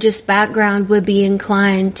religious background would be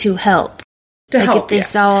inclined to help. If they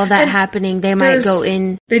saw all that happening, they might go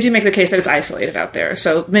in. They do make the case that it's isolated out there,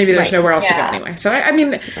 so maybe there's nowhere else to go anyway. So I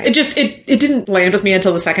mean, it didn't land with me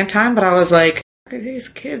until the second time, but I was like, what are these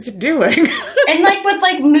kids doing? And like with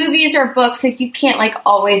like movies or books, like you can't like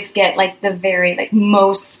always get like the very like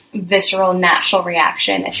most visceral natural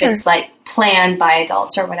reaction if it's like planned by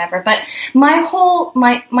adults or whatever. But my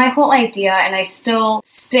whole idea, and I still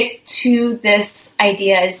stick to this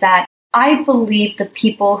idea, is that I believe the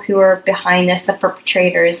people who are behind this, the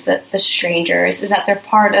perpetrators, the strangers, is that they're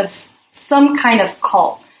part of some kind of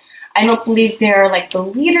cult. I don't believe they're like the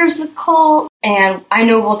leaders of the cult, and I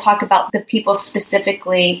know we'll talk about the people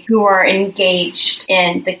specifically who are engaged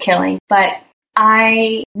in the killing, but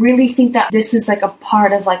I really think that this is like a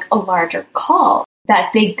part of like a larger cult,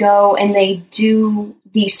 that they go and they do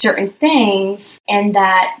these certain things, and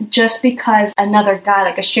that just because another guy,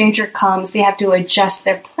 like a stranger, comes, they have to adjust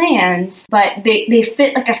their plans, but they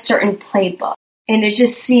fit like a certain playbook. And it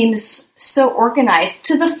just seems so organized,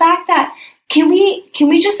 to the fact that can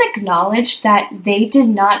we just acknowledge that they did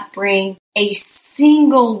not bring a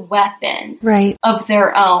single weapon of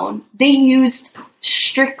their own. They used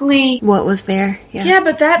strictly what was there. Yeah,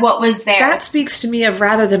 but what was there. That speaks to me of,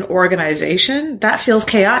 rather than organization, that feels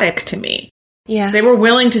chaotic to me. Yeah. They were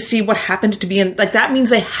willing to see what happened to be in, like, that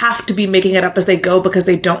means they have to be making it up as they go because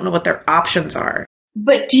they don't know what their options are.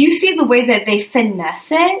 But do you see the way that they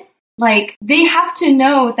finesse it? Like, they have to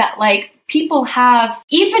know that, like, people have,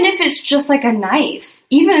 even if it's just like a knife,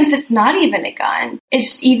 even if it's not even a gun,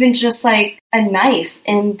 it's even just like a knife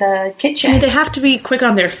in the kitchen. I mean, they have to be quick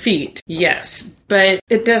on their feet, yes, but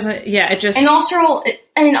it doesn't, it just... And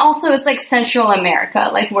also it's like Central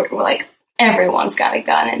America, like, we're like, everyone's got a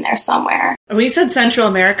gun in there somewhere. When you said Central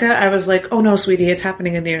America, I was like, oh no, sweetie, it's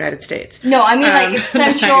happening in the United States. No, I mean like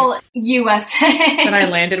Central USA. And I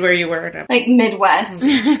landed where you were. Like Midwest.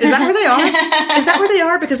 Is that where they are? Is that where they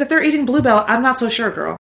are? Because if they're eating Bluebell, I'm not so sure,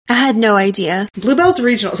 girl. I had no idea. Bluebell's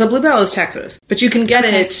regional. So Bluebell is Texas. But you can get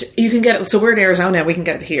it. You can get it. So we're in Arizona. We can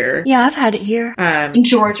get it here. Yeah, I've had it here. In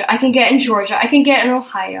Georgia. I can get it in Georgia. I can get it in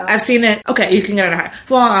Ohio. I've seen it. Okay, you can get it in Ohio.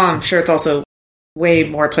 Well, I'm sure it's also way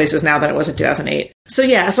more places now than it was in 2008. So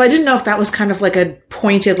so I didn't know if that was kind of like a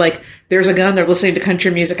pointed, like, there's a gun, they're listening to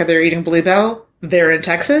country music and they're eating Bluebell, they're in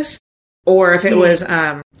Texas. Or if it was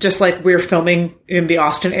just like we're filming in the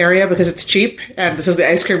Austin area because it's cheap and this is the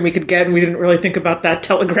ice cream we could get and we didn't really think about that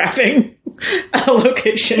telegraphing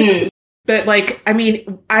location. But, like, I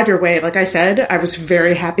mean, either way, like I said, I was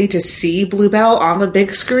very happy to see Bluebell on the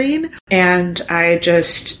big screen. And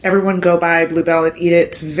everyone go buy Bluebell and eat it.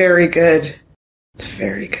 It's very good. It's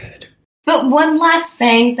very good. But one last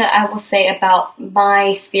thing that I will say about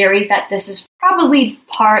my theory that this is probably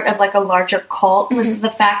part of like a larger cult was the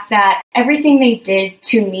fact that everything they did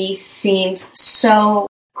to me seems so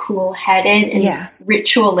cool-headed and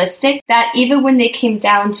ritualistic that even when they came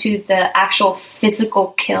down to the actual physical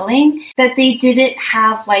killing, that they didn't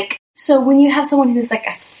have like... So when you have someone who's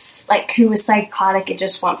who is psychotic and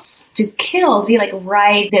just wants to kill, they like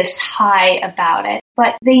ride this high about it.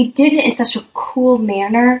 But they did it in such a cool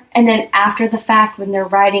manner. And then after the fact, when they're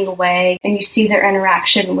riding away and you see their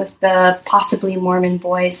interaction with the possibly Mormon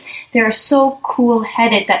boys, they're so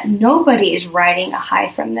cool-headed that nobody is riding a high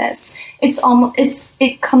from this.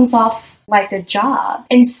 It comes off like a job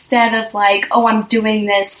instead of like, oh, I'm doing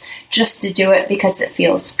this just to do it because it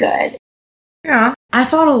feels good. Yeah, I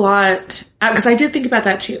thought a lot, because I did think about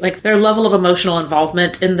that too, like their level of emotional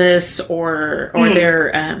involvement in this, or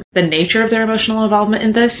their the nature of their emotional involvement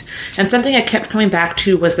in this. And something I kept coming back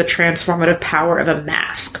to was the transformative power of a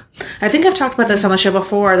mask. I think I've talked about this on the show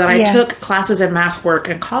before, that I took classes in mask work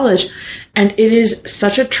in college, and it is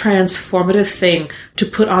such a transformative thing to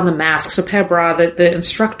put on the mask. So Pebra, the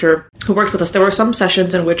instructor who worked with us, there were some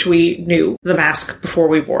sessions in which we knew the mask before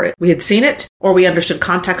we wore it. We had seen it, or we understood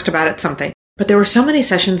context about it, something. But there were so many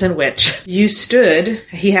sessions in which you stood,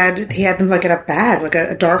 he had them like in a bag, like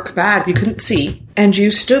a dark bag you couldn't see. And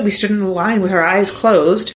we stood in a line with our eyes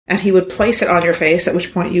closed, and he would place it on your face, at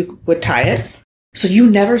which point you would tie it. So you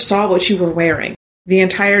never saw what you were wearing. The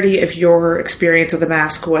entirety of your experience of the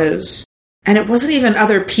mask was And it wasn't even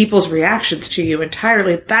other people's reactions to you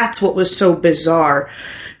entirely. That's what was so bizarre,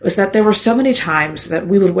 was that there were so many times that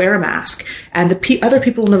we would wear a mask, and the other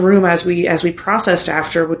people in the room, as we processed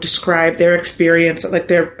after, would describe their experience, like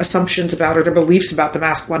their assumptions about or their beliefs about the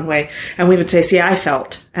mask one way, and we would say, see, I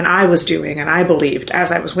felt, and I was doing, and I believed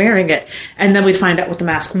as I was wearing it, and then we'd find out what the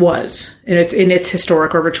mask was in its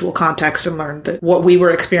historic or ritual context, and learn that what we were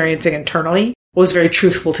experiencing internally was very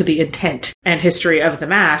truthful to the intent and history of the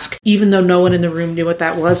mask, even though no one in the room knew what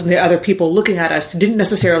that was, and the other people looking at us didn't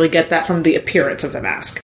necessarily get that from the appearance of the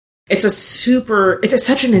mask. It's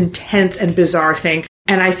such an intense and bizarre thing.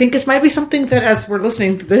 And I think it might be something that, as we're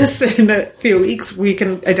listening to this in a few weeks, we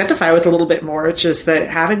can identify with a little bit more, which is that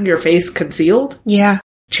having your face concealed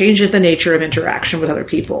changes the nature of interaction with other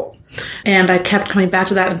people. And I kept coming back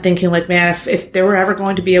to that and thinking, like, man, if there were ever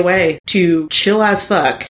going to be a way to chill as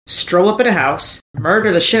fuck, stroll up in a house,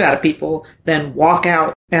 murder the shit out of people, then walk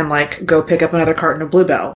out and, like, go pick up another carton of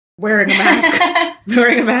Bluebell, wearing a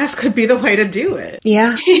mask could be the way to do it.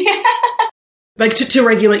 Yeah. Like, to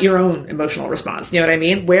regulate your own emotional response. You know what I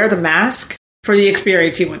mean? Wear the mask for the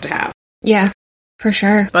experience you want to have. Yeah, for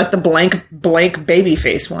sure. Like the blank baby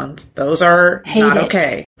face ones. Those are not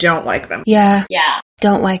okay. Don't like them. Yeah. Yeah.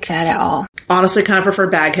 Don't like that at all. Honestly, kind of prefer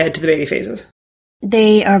Baghead to the baby faces.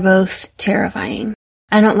 They are both terrifying.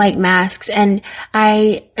 I don't like masks, and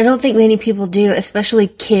I don't think many people do, especially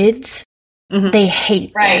kids. Mm-hmm. They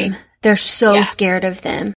hate them. They're so scared of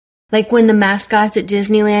them. Like when the mascots at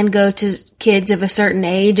Disneyland go to kids of a certain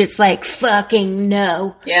age, it's like, fucking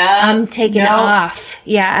no. Yeah. I'm taking it off.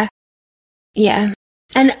 Yeah. Yeah.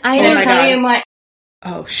 And I don't tell you my...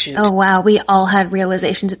 Oh, shit. Oh, wow. We all had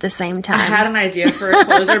realizations at the same time. I had an idea for a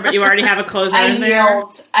closer, but you already have a closer in there.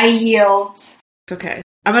 I yield. It's okay.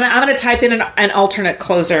 I'm gonna type in an alternate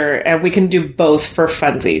closer, and we can do both for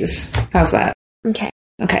funsies. How's that? Okay.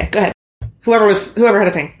 Okay, go ahead. Whoever had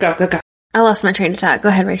a thing. Go. I lost my train of thought. Go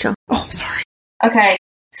ahead, Rachel. Oh, I'm sorry. Okay.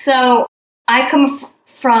 So I come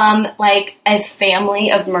from like a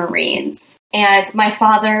family of Marines, and my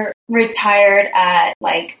father retired at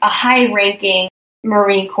like a high-ranking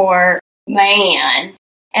Marine Corps man,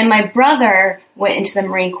 and my brother went into the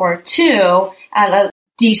Marine Corps too at a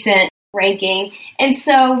decent ranking. And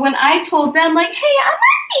so when I told them, like, hey, I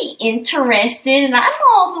might be interested, and I'm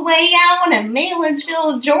all the way out in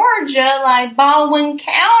Maylensville, Georgia, like Baldwin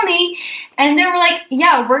County, and they were like,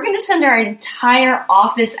 yeah, we're going to send our entire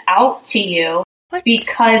office out to you. What?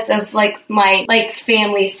 Because of like my like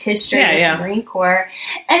family's history with the Marine Corps.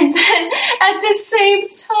 And then at the same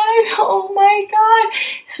time, oh my God.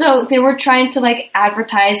 So they were trying to like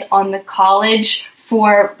advertise on the college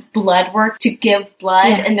for blood work, to give blood.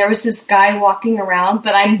 Yeah. And there was this guy walking around,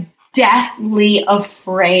 but I'm deathly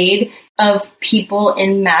afraid of people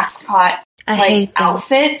in mascot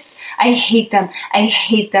outfits. I hate them.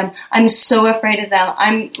 I'm so afraid of them.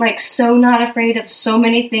 I'm like so not afraid of so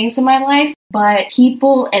many things in my life, but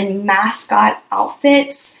people in mascot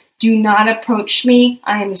outfits, do not approach me.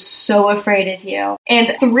 I am so afraid of you.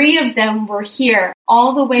 And 3 of them were here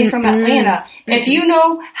all the way from Atlanta. If you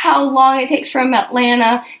know how long it takes from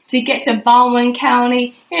Atlanta to get to Baldwin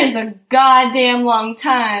County, it is a goddamn long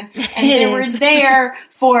time. And they were there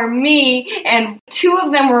for me, and 2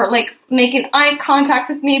 of them were like making eye contact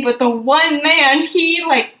with me, but the one man, he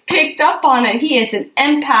like picked up on it. He is an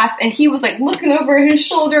empath, and he was like looking over his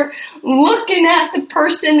shoulder, looking at the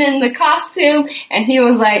person in the costume, and he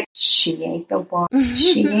was like, she ain't the one.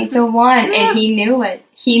 She ain't the one. And he knew it.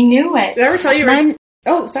 Did I ever tell you?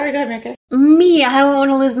 Oh, sorry, go ahead, Mary Kay. Me, I won't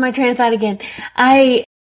want to lose my train of thought again. I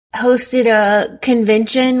hosted a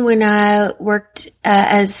convention when I worked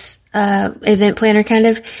as event planner, kind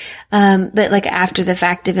of, but like after the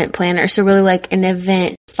fact event planner. So really like an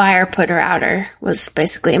event fire putter outer was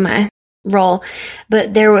basically my role.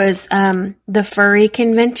 But there was the furry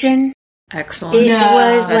convention. Excellent. It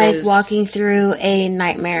was like walking through a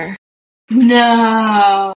nightmare.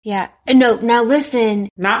 No. Yeah. No, now listen.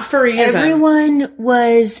 Not furryism. Everyone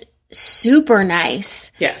was super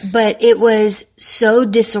nice. Yes. But it was so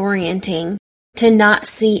disorienting to not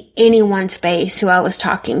see anyone's face who I was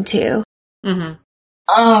talking to. Mm-hmm.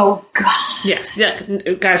 Oh, God. Yes. Yeah.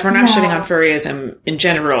 Guys, we're not shitting on furryism in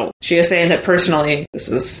general. She is saying that personally,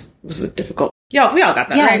 this was difficult. Yeah, we all got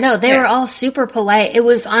that, yeah, right? No, they were all super polite. It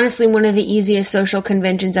was honestly one of the easiest social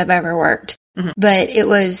conventions I've ever worked. Mm-hmm. But it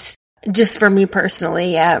was, just for me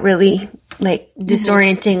personally, really like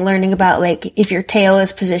disorienting, learning about like if your tail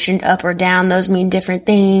is positioned up or down, those mean different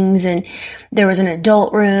things. And there was an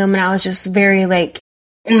adult room, and I was just very like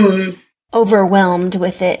overwhelmed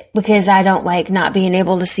with it because I don't like not being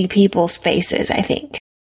able to see people's faces, I think.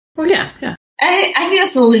 Well, yeah. I think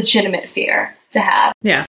that's a legitimate fear to have.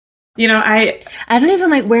 Yeah. You know, I don't even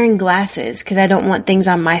like wearing glasses because I don't want things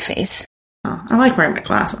on my face. Oh, I like wearing my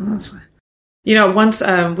glasses. That's fine. You know, once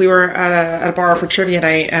we were at a bar for trivia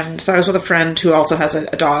night, and so I was with a friend who also has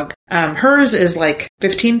a dog. Hers is like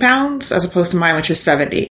 15 pounds as opposed to mine, which is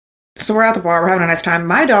 70. So we're at the bar, we're having a nice time.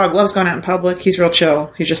 My dog loves going out in public. He's real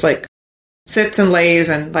chill. He just like sits and lays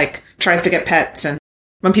and like tries to get pets. And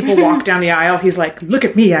when people walk down the aisle, he's like, "Look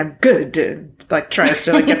at me, I'm good," and like tries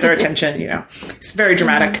to like get their attention. You know, it's very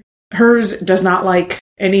dramatic. Hers does not like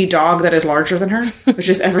any dog that is larger than her, which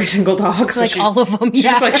is every single dog. So like all of them, She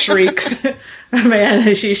just like shrieks.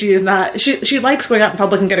 Man, she is not, she likes going out in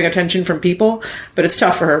public and getting attention from people, but it's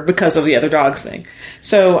tough for her because of the other dogs thing.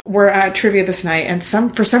 So we're at trivia this night, and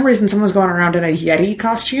for some reason someone was going around in a Yeti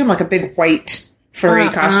costume, like a big white furry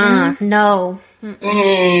costume. No.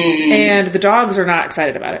 And the dogs are not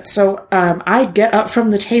excited about it. So I get up from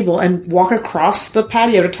the table and walk across the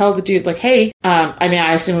patio to tell the dude, like, "Hey," I mean,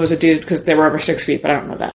 I assume it was a dude because they were over 6 feet, but I don't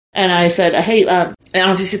know that. And I said, "Hey, I don't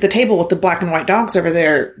know if you see the table with the black and white dogs over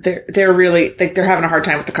there. They're really, like, they're having a hard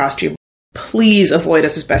time with the costume. Please avoid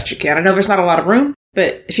us as best you can. I know there's not a lot of room,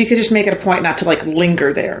 but if you could just make it a point not to, like,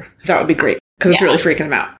 linger there, that would be great, because it's really freaking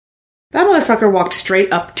them out." That motherfucker walked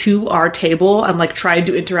straight up to our table and, like, tried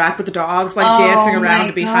to interact with the dogs, like, dancing around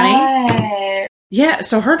to be funny. Yeah,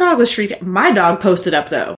 so her dog was shrieking. My dog posted up,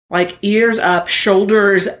 though. Like, ears up,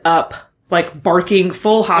 shoulders up, like, barking,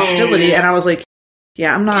 full hostility. And I was like,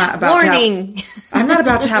 yeah, I'm not about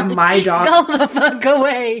to have my dog... Go the fuck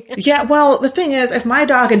away. Yeah, well, the thing is, if my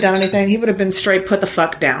dog had done anything, he would have been straight put the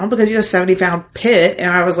fuck down because he's a 70-pound pit. And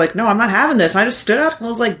I was like, no, I'm not having this. And I just stood up and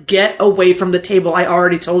was like, get away from the table. I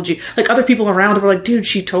already told you. Like, other people around were like, dude,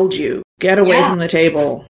 she told you. Get away from the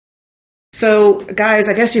table. So, guys,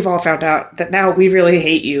 I guess you've all found out that now we really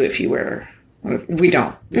hate you if you wear... We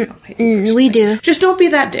don't hate you. We do. Just don't be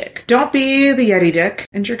that dick. Don't be the Yeti dick,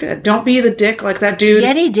 and you're good. Don't be the dick like that dude.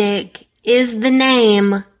 Yeti dick is the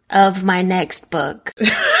name of my next book.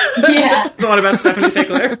 Yeah. The one about Stephanie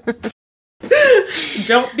Sickler.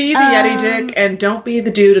 Don't be the Yeti dick, and don't be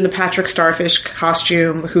the dude in the Patrick Starfish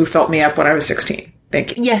costume who felt me up when I was 16.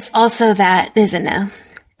 Thank you. Yes, also that is a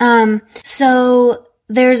no. So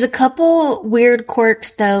there's a couple weird quirks,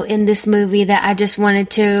 though, in this movie that I just wanted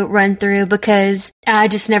to run through because I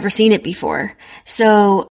just never seen it before.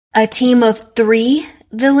 So, a team of 3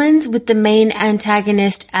 villains with the main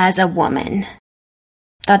antagonist as a woman.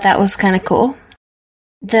 Thought that was kind of cool.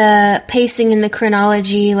 The pacing and the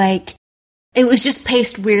chronology, like, it was just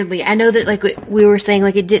paced weirdly. I know that, like, we were saying,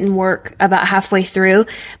 like, it didn't work about halfway through,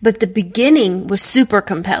 but the beginning was super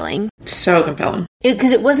compelling. So compelling.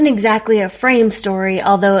 Because it wasn't exactly a frame story,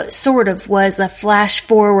 although it sort of was a flash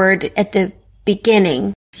forward at the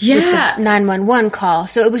beginning. Yeah. With the 911 call.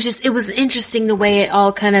 So it was interesting the way it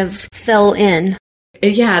all kind of fell in.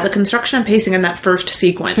 Yeah, the construction and pacing in that first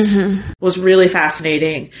sequence was really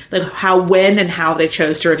fascinating. Like when and how they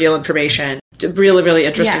chose to reveal information. Really, really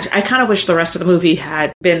interesting. Yeah. I kind of wish the rest of the movie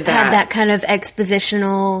had been that. Had that kind of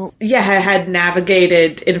expositional. Yeah, had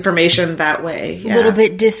navigated information that way. Yeah. A little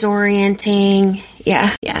bit disorienting.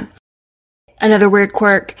 Yeah. Another weird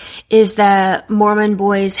quirk is the Mormon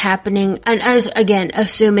boys happening, and again,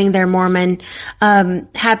 assuming they're Mormon,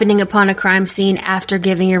 happening upon a crime scene after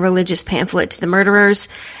giving a religious pamphlet to the murderers.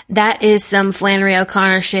 That is some Flannery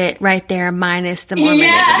O'Connor shit right there, minus the Mormonism.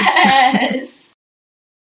 Yes!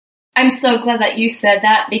 I'm so glad that you said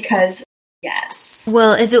that because, yes.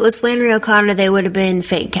 Well, if it was Flannery O'Connor, they would have been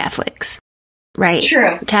fake Catholics. Right?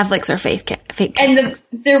 True. Catholics are fake Catholics. And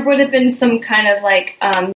there would have been some kind of like,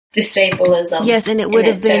 disableism. Yes, and it would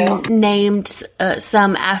have been named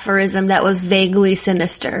some aphorism that was vaguely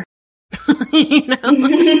sinister. You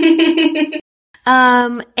know?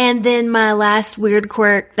 And then my last weird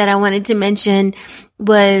quirk that I wanted to mention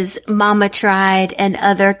was Mama Tried and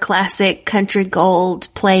other classic country gold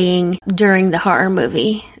playing during the horror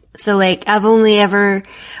movie. So, like, I've only ever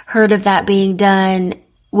heard of that being done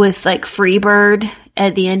with, like, Freebird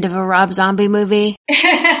at the end of a Rob Zombie movie.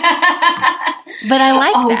 But I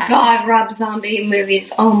like that. Oh, God, Rob Zombie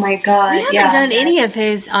movies. Oh, my God. We haven't done any of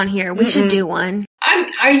his on here. We should do one.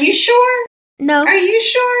 Are you sure? No. Are you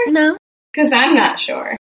sure? No. Because I'm not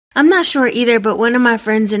sure. I'm not sure either, but one of my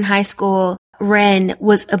friends in high school, Ren,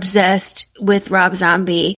 was obsessed with Rob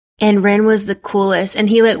Zombie. And Ren was the coolest, and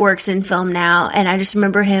he, like, works in film now, and I just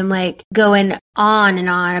remember him, like, going on and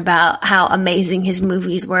on about how amazing his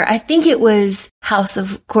movies were. I think it was House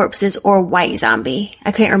of Corpses or White Zombie.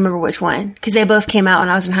 I can't remember which one, because they both came out when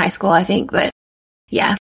I was in high school, I think, but,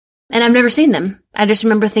 yeah. And I've never seen them. I just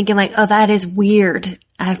remember thinking, like, oh, that is weird.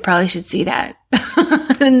 I probably should see that.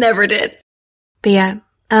 Never did. But yeah.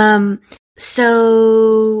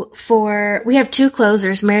 So we have 2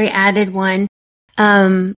 closers. Mary added one.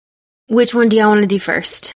 Which one do y'all want to do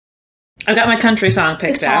first? I got my country song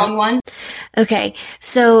picked The song out. one. Okay.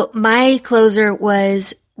 So my closer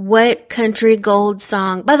was what country gold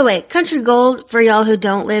song? By the way, country gold, for y'all who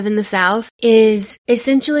don't live in the South, is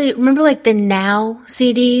essentially, remember like the Now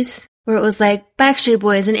CDs? Where it was like Backstreet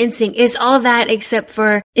Boys and NSYNC. It's all of that except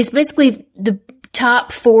for, it's basically the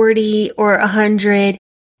top 40 or 100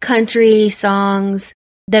 country songs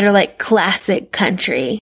that are like classic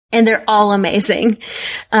country. And they're all amazing.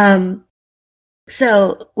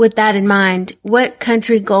 So with that in mind, what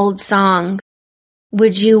country gold song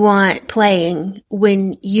would you want playing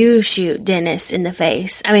when you shoot Mike in the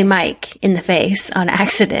face on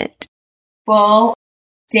accident? Well,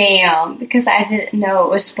 damn, because I didn't know it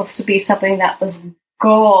was supposed to be something that was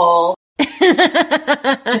gold.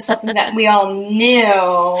 Just something that we all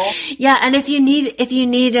knew. Yeah, and if you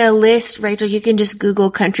need a list, Rachel, you can just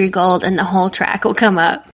Google country gold and the whole track will come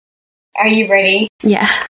up. Are you ready? Yeah.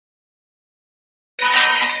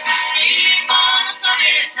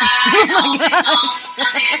 Oh my gosh.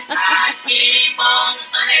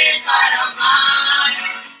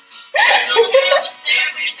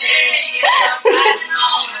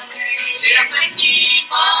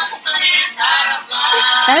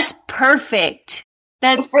 That's perfect.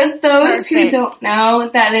 That's For those who perfect. don't know,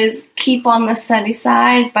 that is Keep on the Sunny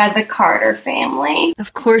Side by the Carter Family.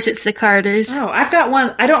 Of course it's the Carters. Oh, I've got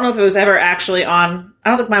one. I don't know if it was ever actually on. I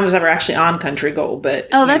don't think mine was ever actually on Country Gold, but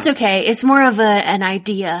Oh, that's okay. It's more of an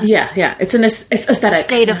idea. yeah. It's aesthetic.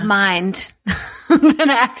 State of mind than an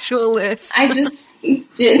actual list. I just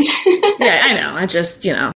did. Yeah, I know. I just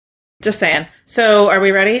just saying. So, are we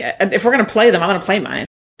ready? If we're gonna play them, I'm gonna play mine.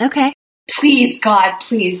 Okay. Please, God,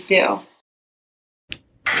 please do.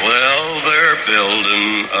 Well, they're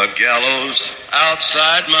building a gallows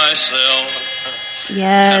outside my cell, and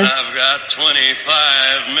Yes. I've got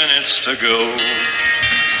 25 minutes to go,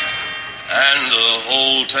 and the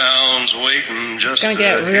whole town's waiting just It's gonna to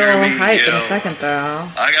get hear real me hype in a yell. second, though.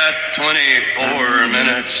 I got 24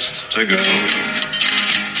 minutes to go.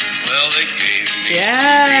 Well, they gave me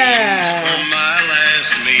Yeah. some beans for my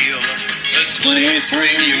last meal. The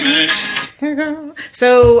 23 minutes.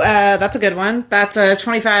 So that's a good one. That's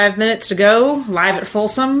 25 minutes to go, live at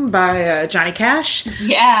Folsom by Johnny Cash.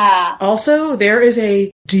 Yeah. Also, there is a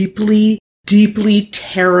deeply, deeply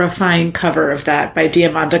terrifying cover of that by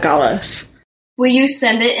Diamanda Gallas. Will you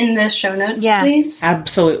send it in the show notes, Yeah. please?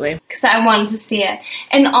 Absolutely. Because I wanted to see it.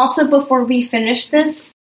 And also, before we finish this,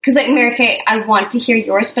 because like Mary Kay, I want to hear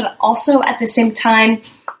yours, but also at the same time,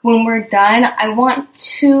 when we're done, I want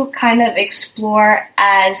to kind of explore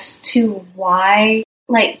as to why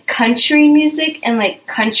like country music and like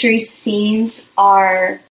country scenes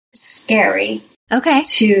are scary Okay.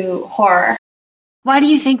 to horror. Why do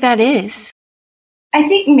you think that is? I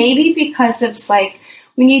think maybe because it's like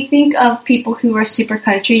when you think of people who are super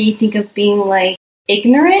country, you think of being like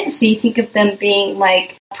ignorant. So you think of them being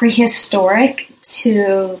like prehistoric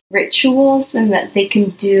to rituals and that they can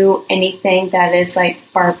do anything that is like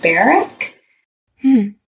barbaric.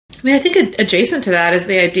 I mean, I think adjacent to that is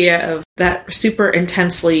the idea of that super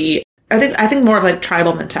intensely. I think more of like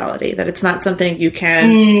tribal mentality, that it's not something you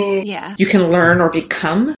can Yeah. you can learn or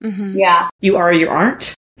become. Yeah. You are or you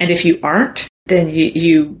aren't, and if you aren't, then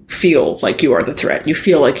you feel like you are the threat. You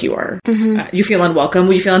feel like you are. You feel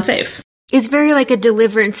unwelcome. You feel unsafe. It's very like a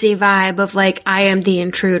deliverancy vibe of like, I am the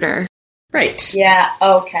intruder. Right. Yeah.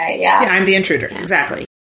 Okay. Yeah, Yeah. I'm the intruder. Yeah. Exactly.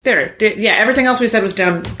 There. Yeah, everything else we said was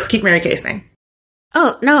dumb. Keep Mary Kay's thing.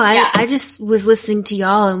 Oh, no, Yeah. I just was listening to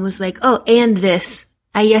y'all and was like, oh, and this.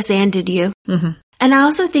 I yes-anded you. Mhm. And I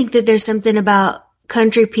also think that there's something about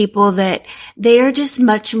country people that they are just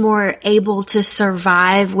much more able to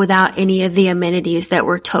survive without any of the amenities that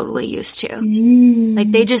we're totally used to. Like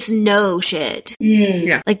they just know shit.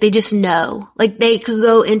 Like they just know. Like they could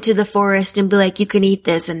go into the forest and be like, you can eat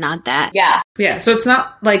this and not that. Yeah. Yeah, so it's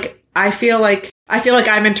not like I feel like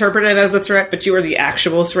I'm interpreted as the threat, but you are the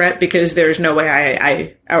actual threat because there's no way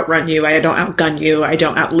I outrun you, I don't outgun you, I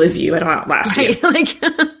don't outlive you, I don't outlast you. Right? Like,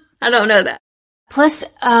 I don't know that. Plus,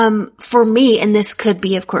 for me, and this could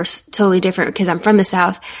be, of course, totally different because I'm from the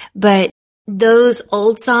South, but those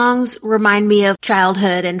old songs remind me of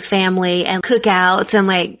childhood and family and cookouts and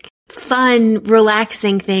like fun,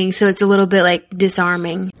 relaxing things. So it's a little bit like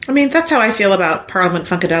disarming. I mean, that's how I feel about Parliament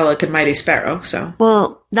Funkadelic and Mighty Sparrow, so.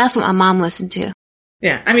 Well, that's what my mom listened to.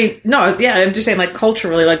 Yeah, I mean, no, yeah, I'm just saying, like,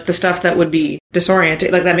 culturally, like, the stuff that would be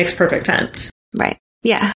disorienting, like, that makes perfect sense. Right.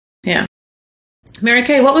 Yeah. Yeah. Mary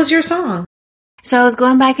Kay, what was your song? So I was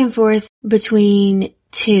going back and forth between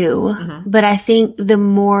two, but I think the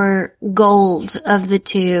more gold of the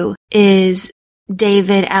two is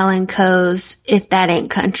David Allan Coe's If That Ain't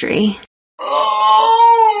Country.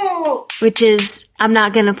 Oh! Which is, I'm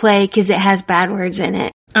not going to play because it has bad words in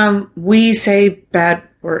it. We say bad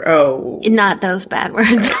word. Oh. Not those bad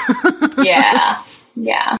words. Yeah.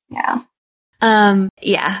 Yeah,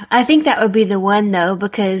 I think that would be the one though,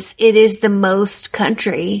 because it is the most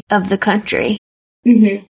country of the country,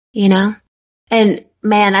 Mm-hmm. you know? And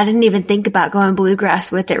man, I didn't even think about going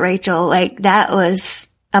bluegrass with it, Rachel. Like that was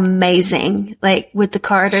amazing, like with the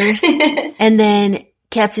Carters, and then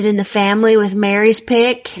kept it in the family with Mary's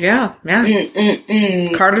pick. Yeah.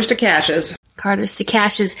 Carters to Cashes. Carters to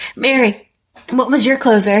Cashes. Mary, what was your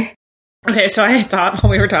closer? Okay, so I thought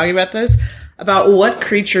when we were talking about this, about what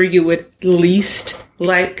creature you would least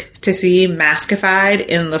like to see maskified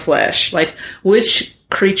in the flesh. Like, which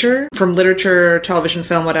creature from literature, television,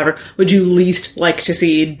 film, whatever, would you least like to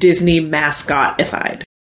see Disney mascotified?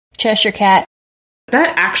 Cheshire Cat.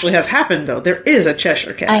 That actually has happened, though. There is a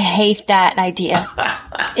Cheshire Cat. I hate that idea.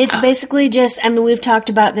 It's basically just, I mean, we've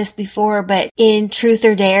talked about this before, but in Truth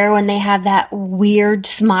or Dare, when they have that weird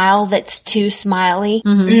smile that's too smiley,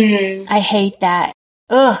 I hate that.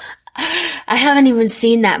 Ugh. I haven't even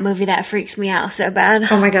seen that movie. That freaks me out so bad.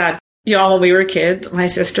 Oh my God. Y'all, when we were kids, my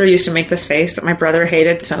sister used to make this face that my brother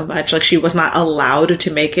hated so much. Like, she was not allowed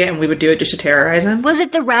to make it, and we would do it just to terrorize him. Was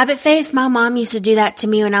it the rabbit face? My mom used to do that to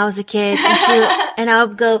me when I was a kid. And I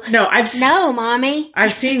would go, No, Mommy.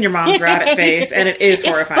 I've seen your mom's rabbit face, and it is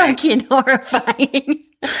horrifying. It's fucking horrifying.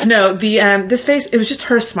 No, this face, it was just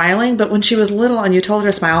her smiling, but when she was little and you told her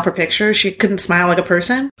to smile for pictures, she couldn't smile like a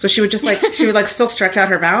person. So she would just she would still stretch out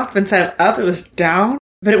her mouth, but instead of up, it was down.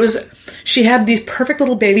 But she had these perfect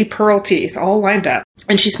little baby pearl teeth all lined up.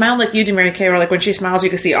 And she smiled like you do, Mary Kay, where like when she smiles,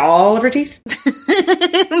 you can see all of her teeth.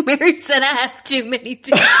 Mary said I have too many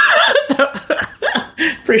teeth.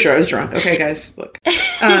 Pretty sure I was drunk. Okay, guys, look.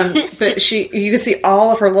 But you could see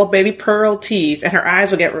all of her little baby pearl teeth, and her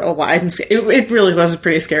eyes would get real wide. And it really was a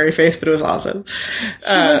pretty scary face, but it was awesome.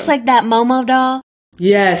 She looks like that Momo doll.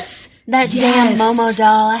 Yes. That damn Momo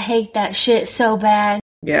doll. I hate that shit so bad.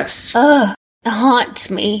 Yes. Ugh. It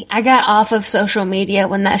haunts me. I got off of social media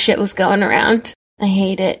when that shit was going around. I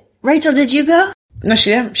hate it. Rachel, did you go? No,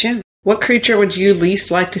 she didn't. What creature would you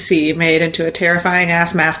least like to see made into a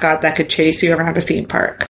terrifying-ass mascot that could chase you around a theme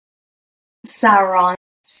park? Sauron.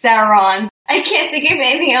 I can't think of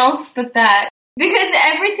anything else but that. Because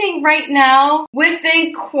everything right now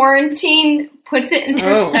within quarantine puts it in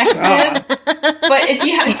perspective. But if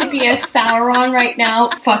you have to be a Sauron right now,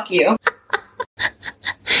 fuck you.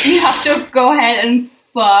 You have to go ahead and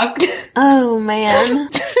fuck. Oh, man.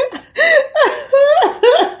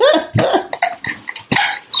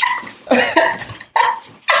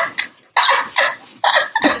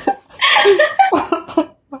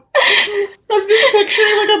 I'm just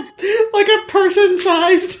picturing like a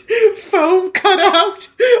person-sized foam cutout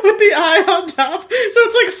with the eye on top. So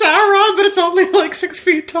it's like Sauron, but it's only like 6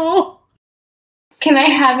 feet tall. Can I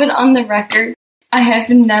have it on the record? I have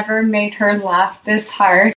never made her laugh this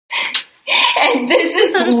hard. And this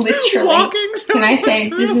is literally, can I say,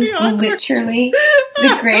 this is literally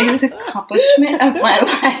the greatest accomplishment of my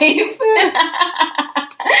life.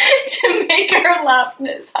 To make her laugh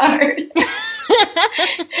this hard.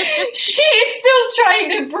 She is still trying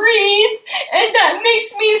to breathe, and that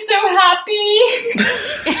makes me so happy.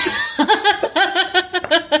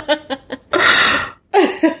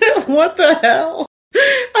 What the hell?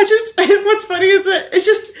 What's funny is that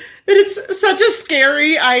it's such a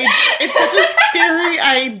scary idea. It's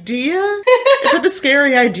such a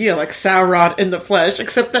scary idea, like Sauron in the flesh,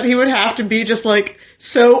 except that he would have to be just like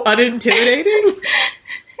so unintimidating.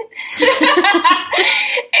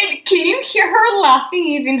 And can you hear her laughing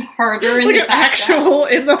even harder in like the an background? actual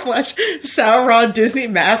in the flesh Sauron Disney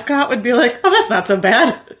mascot would be like, oh, that's not so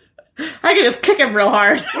bad. I can just kick him real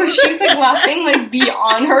hard. Where she's like laughing like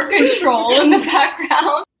beyond her control in the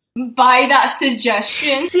background by that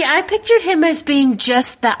suggestion. See, I pictured him as being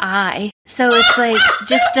just the eye. So it's like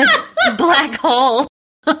just a black hole.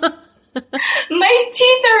 My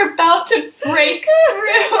teeth are about to break through.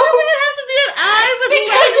 It would have to be an eye with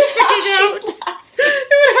legs sticking out.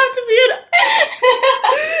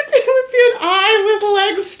 It would be an eye with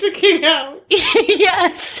legs sticking out.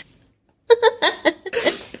 Yes.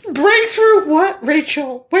 Breakthrough what,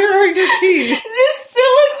 Rachel? Where are your teeth? The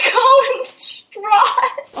silicone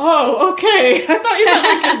straws. Oh, okay. I thought you meant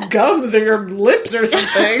like your gums or your lips or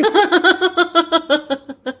something.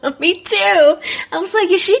 Me too. I was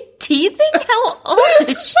like, is she teething? How old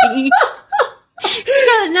is she? She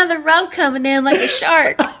got another row coming in like a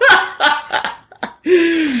shark.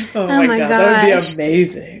 Oh my god, that would be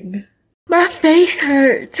amazing. My face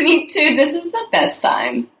hurts. Me too. This is the best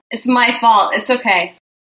time. It's my fault. It's okay.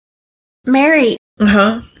 Mary.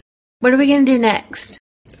 Uh-huh. What are we going to do next?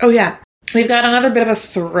 Oh yeah. We've got another bit of a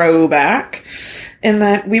throwback in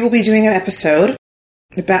that we will be doing an episode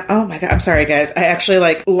about, oh my god, I'm sorry guys. I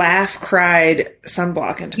actually cried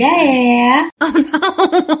sunblock into Yeah.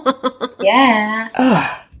 Oh no. Yeah.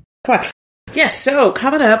 Ugh. Come on. Yes, so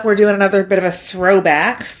coming up, we're doing another bit of a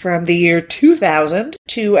throwback from the year 2000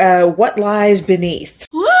 to What Lies Beneath.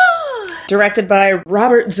 Directed by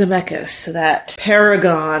Robert Zemeckis, that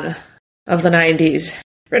paragon of the 90s.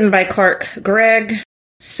 Written by Clark Gregg,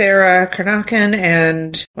 Sarah Kernaken,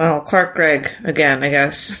 and, well, Clark Gregg again, I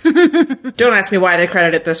guess. Don't ask me why they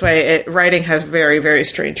credit it this way. Writing has very, very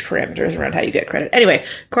strange parameters around how you get credit. Anyway,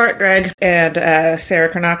 Clark Gregg and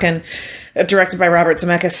Sarah Kernaken, directed by Robert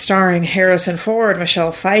Zemeckis, starring Harrison Ford,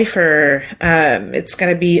 Michelle Pfeiffer. It's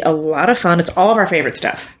going to be a lot of fun. It's all of our favorite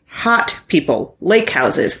stuff. Hot people, lake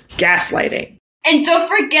houses, gaslighting. And don't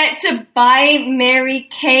forget to buy Mary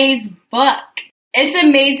Kay's book. It's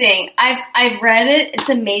amazing. I've read it. It's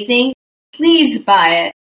amazing. Please buy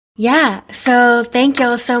it. Yeah, so thank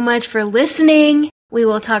y'all so much for listening. We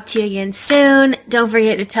will talk to you again soon. Don't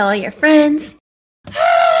forget to tell all your friends.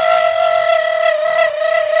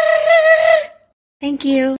 Thank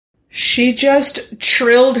you. She just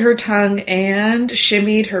trilled her tongue and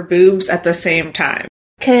shimmied her boobs at the same time.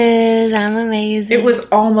 'Cause I'm amazing. It was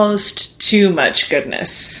almost too much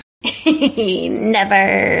goodness.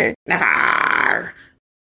 Never. Never.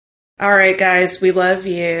 All right, guys, we love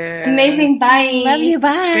you. Amazing. Bye. Love you.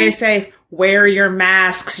 Bye. Stay safe. Wear your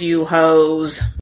masks, you hoes.